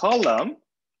this column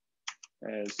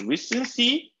as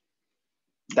recency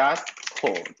dot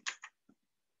code.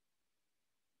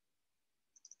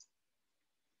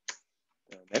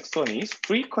 The next one is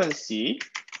frequency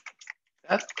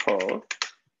dot code,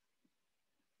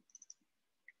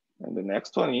 and the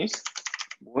next one is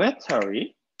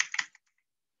monetary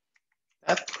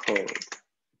dot code.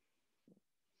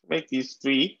 Make these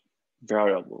three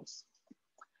variables.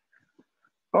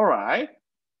 All right,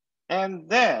 and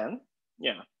then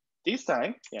yeah, this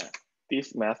time yeah,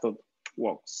 this method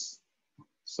works.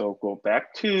 So go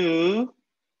back to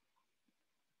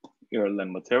your lab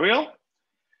material.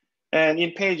 And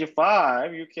in page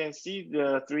 5, you can see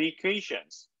the three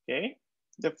equations, okay?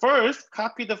 The first,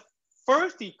 copy the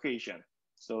first equation.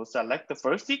 So select the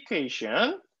first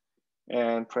equation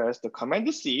and press the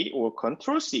Command C or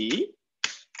Control C,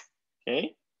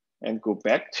 okay? And go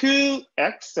back to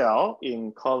Excel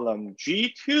in column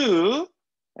G2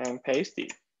 and paste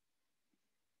it.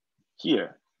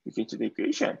 Here, you get to the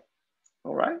equation,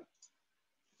 all right?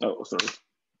 Oh, sorry.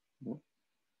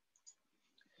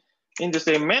 In the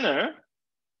same manner,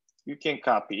 you can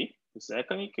copy the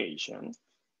second equation,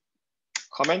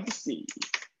 Command C,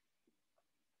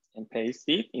 and paste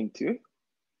it into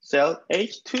cell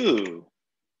H2.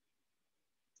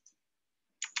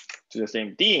 Do the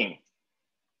same thing.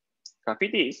 Copy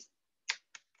this,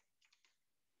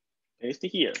 paste it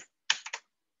here.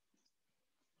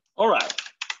 All right.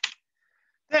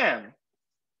 Then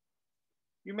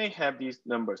you may have these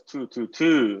numbers 2, 2,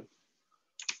 2.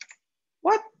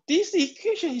 What this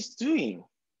equation is doing,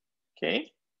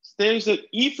 okay? So there is an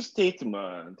if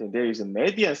statement and there is a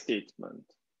median statement,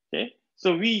 okay?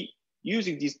 So we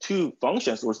using these two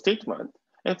functions or statement.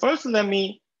 And first, let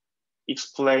me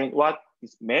explain what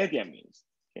this median means,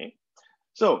 okay?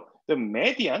 So the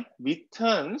median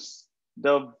returns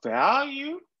the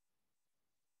value,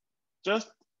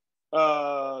 just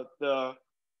the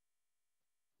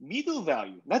middle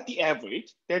value, not the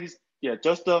average. That is, yeah,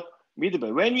 just the middle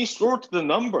value. When we sort the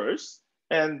numbers,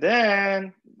 and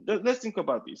then let's think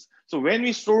about this. So when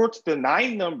we sort the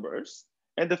 9 numbers,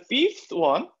 and the 5th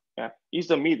one is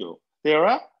the middle. There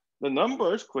are the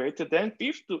numbers greater than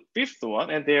fifth one,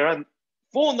 and there are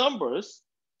 4 numbers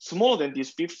smaller than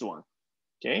this 5th one.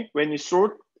 Okay, when you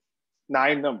sort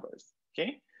 9 numbers,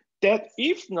 okay, that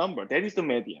 5th number, that is the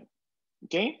median.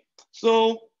 Okay,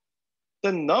 so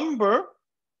the number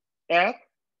at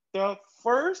the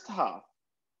first half,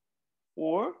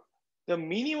 or the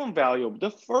minimum value of the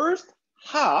first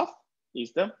half,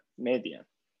 is the median.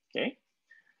 Okay,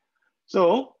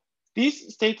 so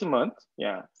this statement,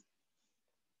 yeah,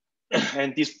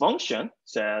 and this function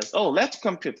says, oh, let's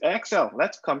compute Excel.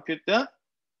 Let's compute the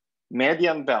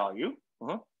median value.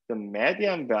 The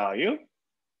median value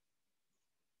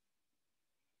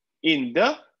in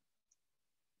the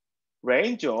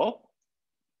range of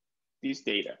this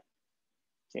data.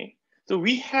 Okay, so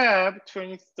we have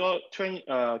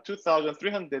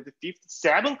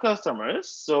 2,357 customers.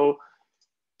 So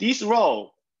this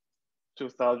row,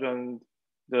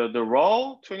 the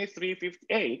row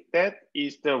 2358, that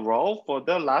is the row for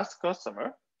the last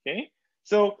customer. Okay,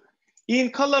 so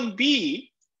in column B,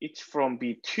 it's from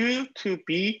B2 to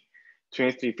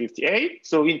 2358.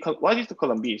 So in what is the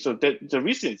column B? So the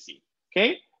recency.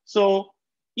 Okay. So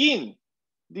in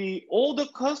the older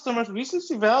customers'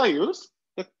 recency values,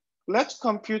 let's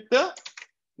compute the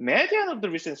median of the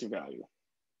recency value.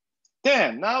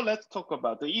 Then now let's talk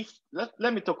about the if.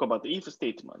 Let me talk about the if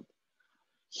statement.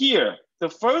 Here, the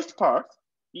first part,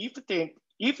 if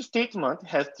statement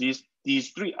has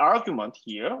these three arguments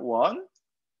here.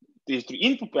 These three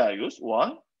input values,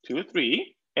 1, 2,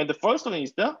 3, and the first one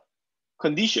is the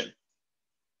condition.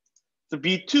 So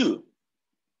B2,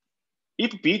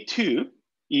 if B2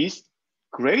 is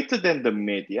greater than the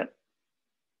median,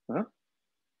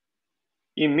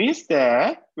 it means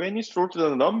that when you sort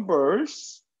the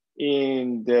numbers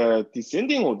in the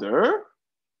descending order,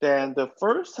 then the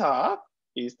first half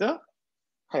is the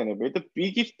kind of the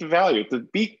biggest value, the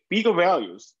bigger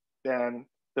values than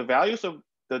the values of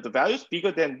the values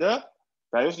bigger than the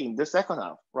values in the second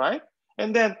half, right?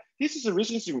 And then this is a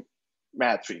recency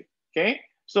metric, okay?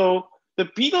 So the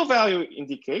bigger value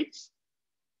indicates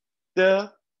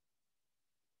the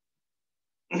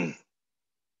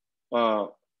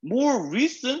more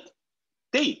recent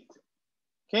date,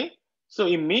 okay? So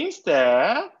it means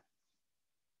that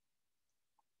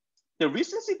the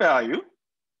recency value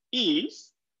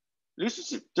is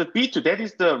the B2, that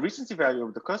is the recency value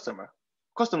of the customer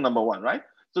number 1, right?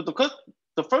 So the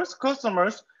first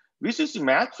customer's recency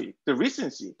metric, the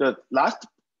recency, the last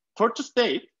purchase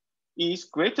date is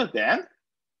greater than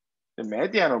the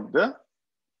median of the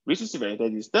recency value.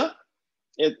 That is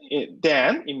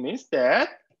then it means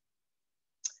that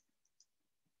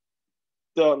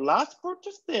the last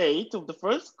purchase date of the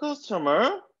first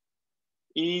customer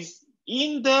is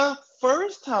in the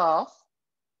first half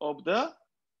of the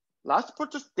last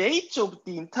purchase date of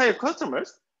the entire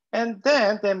customers. And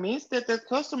then that means that the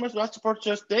customer's last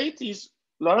purchase date is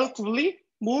relatively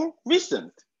more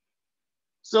recent.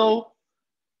 So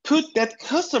put that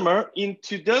customer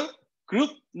into the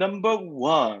group number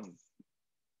 1.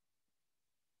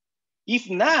 If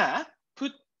not,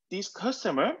 put this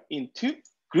customer into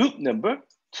group number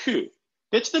 2.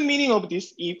 That's the meaning of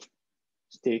this if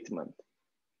statement.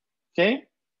 Okay.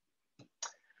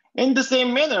 In the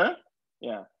same manner,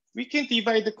 yeah, we can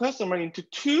divide the customer into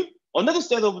another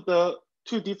set of the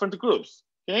 2 different groups.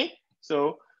 Okay.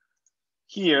 So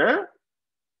here,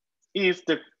 if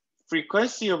the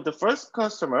frequency of the first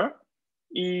customer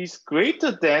is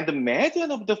greater than the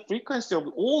median of the frequency of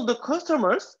all the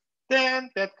customers, then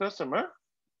that customer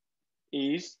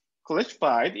is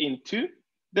classified into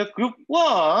the group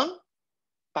 1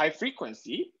 by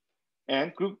frequency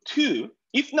and group 2.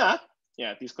 If not,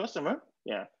 yeah, this customer,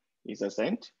 yeah, is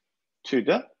assigned to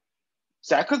the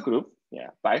second group, yeah,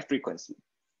 by frequency.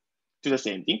 Do the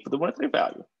same thing for the monetary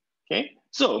value. Okay,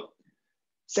 so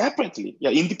separately,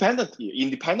 yeah,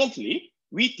 independently,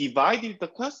 we divided the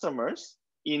customers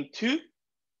into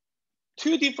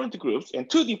 2 different groups and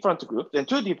 2 different groups and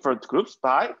 2 different groups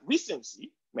by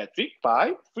recency metric,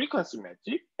 by frequency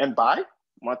metric, and by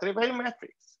monetary value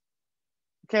metrics.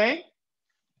 Okay,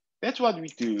 that's what we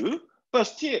do.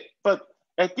 But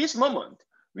at this moment,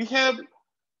 we have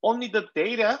only the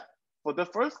data for the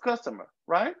first customer,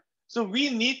 right? So we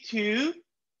need to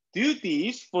do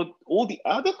this for all the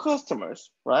other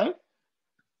customers, right?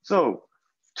 So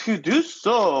to do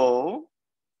so,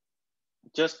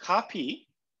 just copy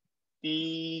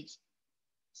these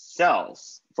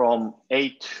cells from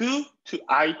A2 to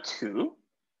I2,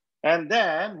 and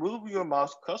then move your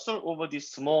mouse cursor over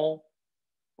this small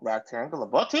rectangular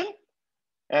button,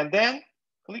 and then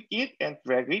click it and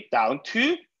drag it down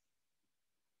to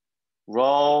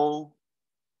row.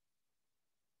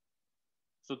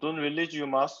 So don't release your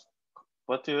mouse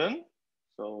button.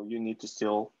 So you need to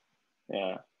still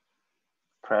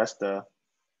press the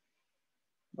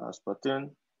mouse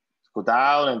button. Go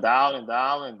down and down and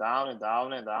down and down and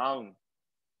down and down.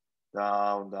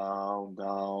 Down, down,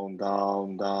 down,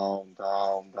 down, down,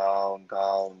 down, down,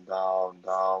 down, down,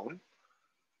 down.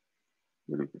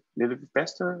 Little bit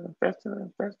faster, faster,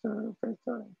 faster,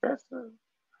 faster, faster.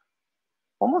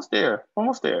 Almost there,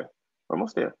 almost there,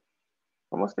 almost there,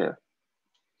 almost there.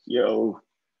 Yo,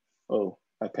 oh,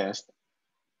 I passed.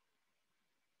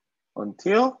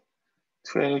 Until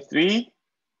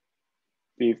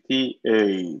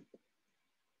 2358.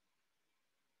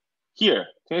 Here,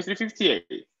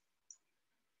 2358.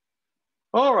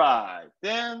 All right,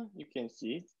 then you can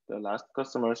see the last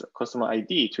customer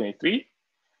ID,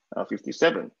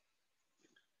 2357.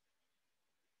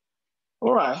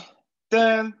 All right,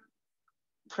 then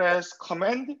press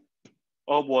Command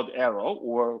upward arrow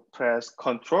or press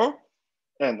Control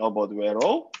and upward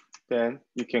arrow. Then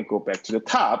you can go back to the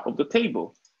top of the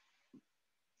table.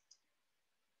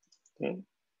 Okay.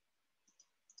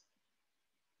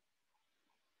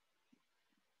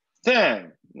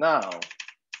 Then now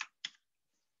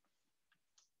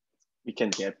we can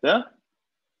get the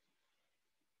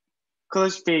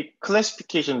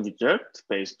classification result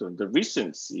based on the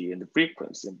recency and the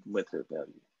frequency and the method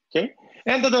value. Okay,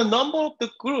 and the number of the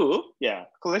group, yeah,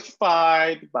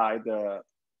 classified by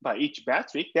each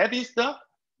metric, that is the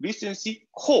recency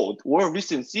code or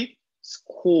recency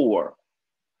score.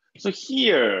 So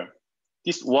here,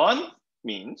 this one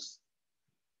means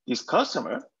this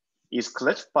customer is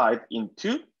classified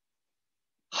into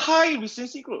high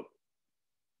recency group.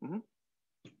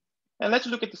 And let's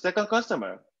look at the second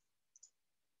customer.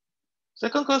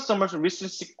 Second customer's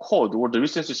recency code or the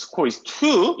recency score is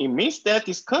 2. It means that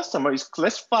this customer is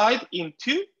classified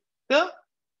into the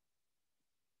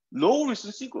low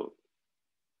recency group.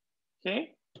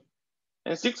 Okay.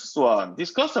 And sixth one,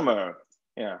 this customer,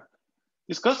 yeah,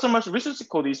 this customer's recency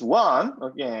code is 1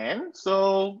 again.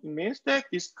 So it means that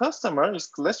this customer is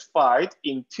classified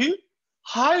into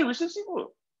high recency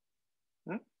group.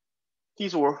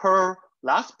 His or her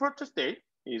last purchase date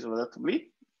is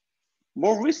relatively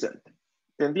more recent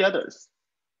than the others.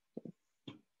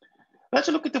 Let's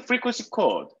look at the frequency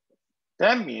code.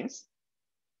 That means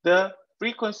the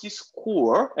frequency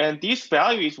score, and this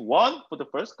value is 1 for the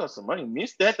first customer. It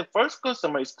means that the first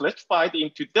customer is classified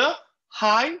into the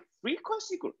high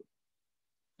frequency group.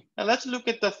 And let's look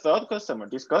at the third customer.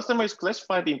 This customer is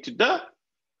classified into the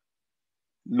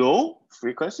low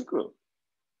frequency group.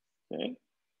 Okay.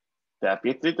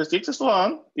 Definitely the sixth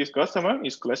one, this customer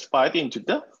is classified into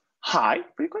the high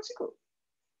frequency group.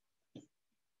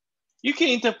 You can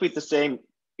interpret the same,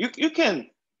 you can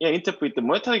interpret the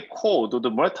monetary code or the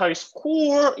monetary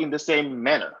score in the same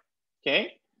manner,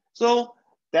 okay? So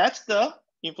that's the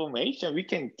information we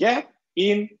can get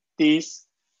in this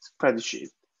spreadsheet,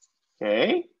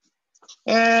 okay?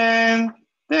 And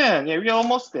then, yeah, we're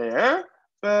almost there,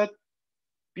 but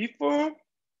before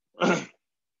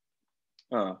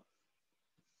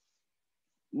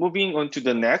moving on to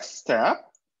the next step,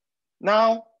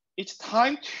 now it's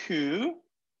time to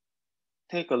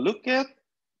take a look at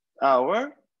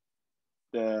our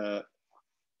the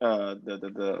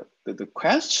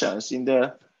questions in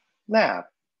the lab.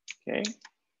 Okay,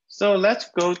 so let's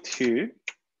go to.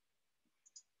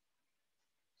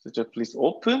 So just please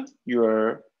open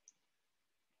your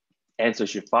answer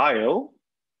sheet file.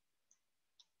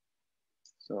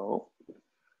 So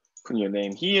put your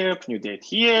name here, put your date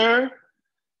here.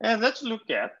 And let's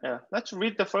look at, let's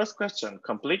read the first question.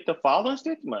 Complete the following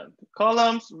statement.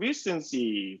 Columns,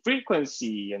 recency,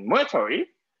 frequency, and monetary.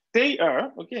 They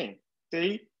are, again,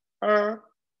 they are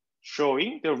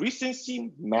showing the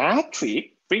recency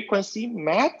metric, frequency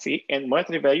metric, and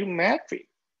monetary value metric,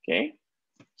 okay?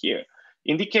 Here,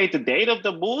 indicate the date of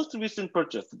the most recent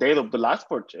purchase, the date of the last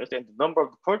purchase, and the number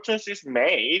of purchases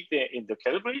made in the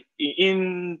category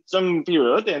in some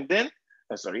period, and then,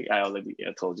 sorry, I already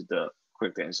told you the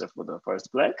quick answer for the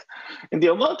first blank. And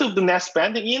the amount of the net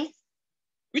spending in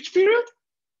which period?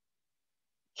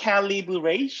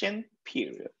 Calibration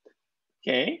period,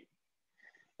 okay?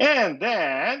 And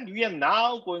then we are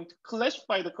now going to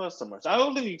classify the customers. I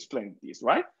already explained this,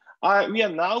 right? We are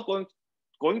now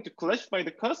going to classify the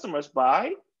customers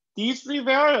by these 3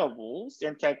 variables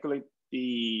and calculate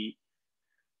the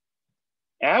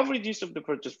averages of the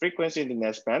purchase frequency and the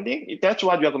net spending. That's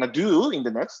what we are gonna do in the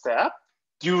next step.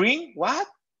 During what?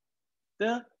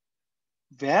 The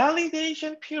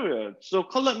validation period. So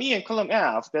column E and column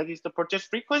F, that is the purchase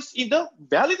frequency in the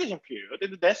validation period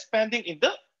and the net spending in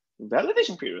the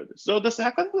validation period. So the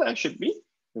second blank should be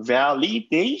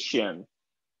validation,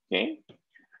 okay?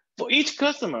 For each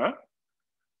customer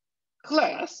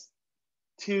class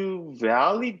to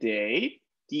validate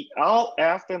the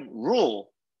RFM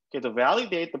rule, okay, to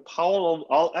validate the power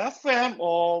of RFM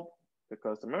of the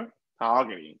customer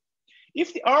targeting.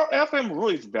 If the RFM rule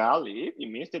is valid, it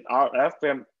means that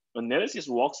RFM analysis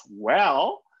works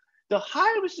well. The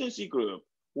high recency group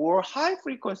or high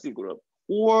frequency group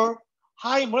or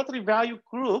high monetary value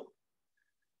group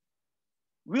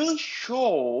will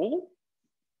show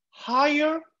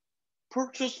higher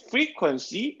purchase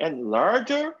frequency and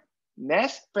larger net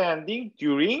spending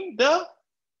during the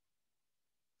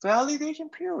validation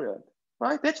period,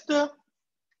 right? That's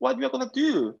what we are gonna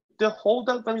do, the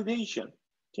holdout validation,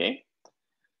 okay?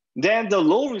 Then the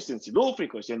low recency, low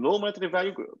frequency, and low monetary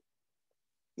value group.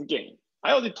 Again,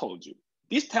 I already told you,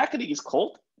 this technique is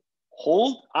called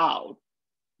holdout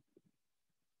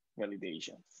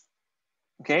validation,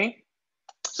 okay?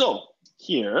 So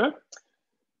here,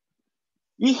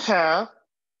 we have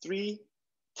 3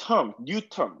 terms, new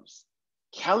terms.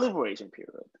 calibration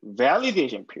period,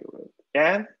 validation period,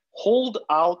 and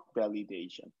holdout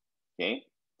validation. Okay.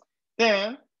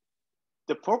 Then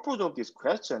the purpose of this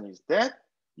question is that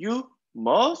you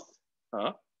must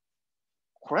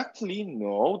correctly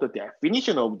know the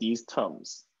definition of these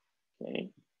terms. Okay.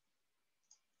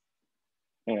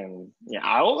 And yeah,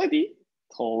 I already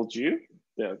told you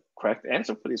the correct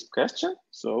answer for this question.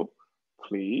 So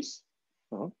please,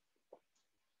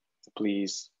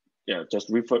 yeah, just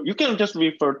refer. You can just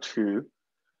refer to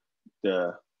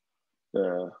the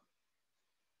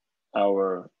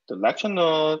lecture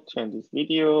note and this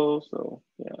video. So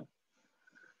yeah,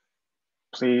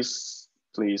 please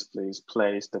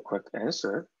place the correct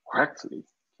answer correctly.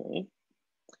 Okay.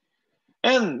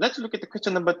 And let's look at the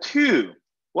question number 2.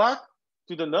 What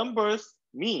do the numbers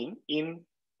mean in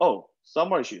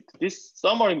summary sheet? This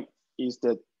summary is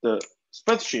the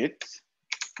spreadsheet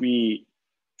we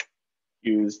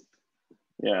used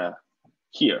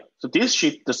here. So this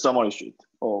sheet, the summary sheet.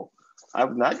 Oh,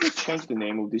 I've not yet changed the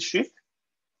name of this sheet.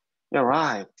 Yeah,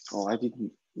 right. Oh, I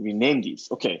didn't rename these.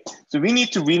 Okay, so we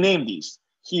need to rename these.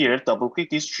 Here, double click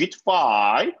this sheet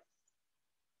 5.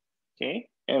 Okay,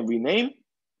 and rename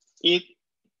it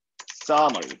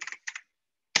summary.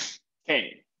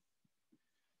 Okay.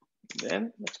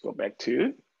 Then let's go back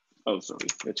to,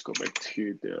 let's go back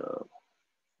to the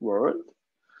Word.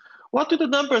 What do the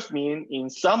numbers mean in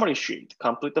summary sheet?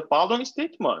 Complete the following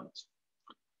statement.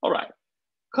 All right.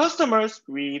 Customers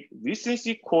with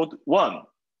recency code 1.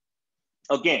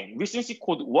 Again, recency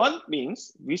code 1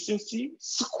 means recency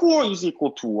score is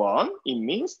equal to 1. It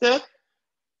means that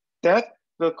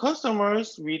the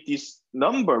customers with this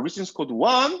number, recency code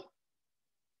 1,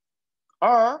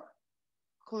 are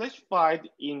classified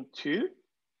into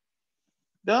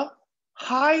the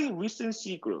high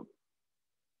recency group.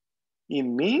 It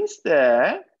means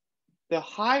that the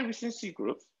high recency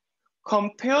group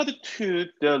compared to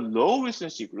the low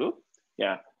recency group,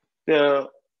 the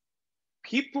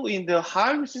people in the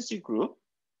high recency group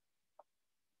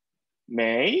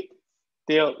made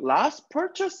their last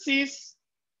purchases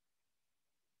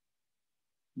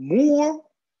more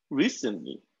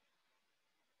recently,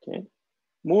 okay?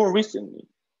 More recently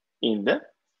in the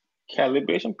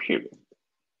calibration period,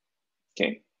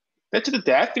 okay? That's the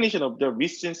definition of the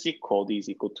recency code is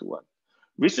equal to 1.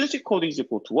 Recency code is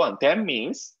equal to 1. That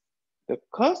means that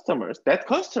customer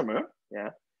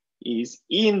is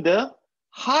in the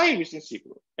high recency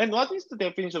group. And what is the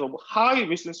definition of high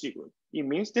recency group? It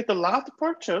means that the last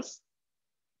purchase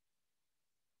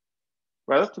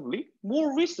relatively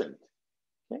more recent,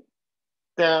 okay,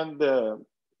 than the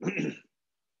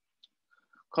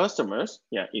customers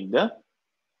in the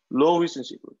low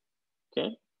recency group.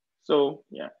 Okay, so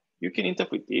you can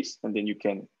interpret this, and then you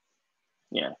can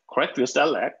correctly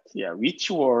select which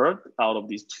word out of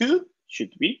these two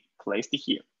should be placed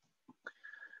here.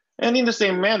 And in the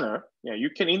same manner, you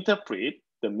can interpret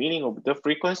the meaning of the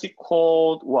frequency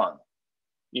code 1.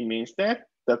 It means that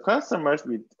the customers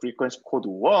with frequency code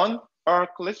 1 are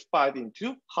classified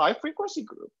into high frequency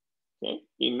group. Okay,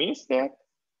 it means that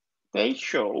they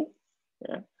show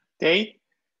they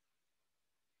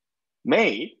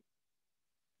made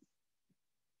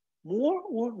more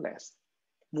or less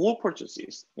more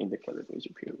purchases in the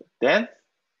calibration period than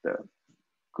the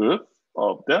group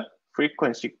of the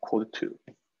frequency code 2.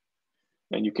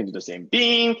 And you can do the same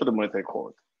thing for the monetary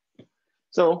code.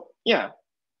 So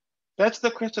that's the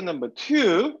question number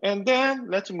 2. And then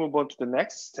let's move on to the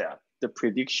next step, the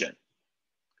prediction.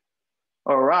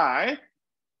 All right.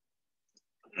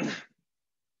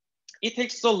 It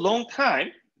takes a long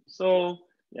time. So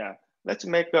let's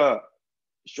make a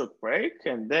short break,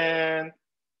 and then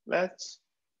let's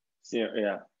see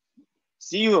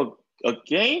you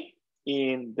again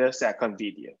in the second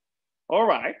video. All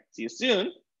right, see you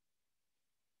soon.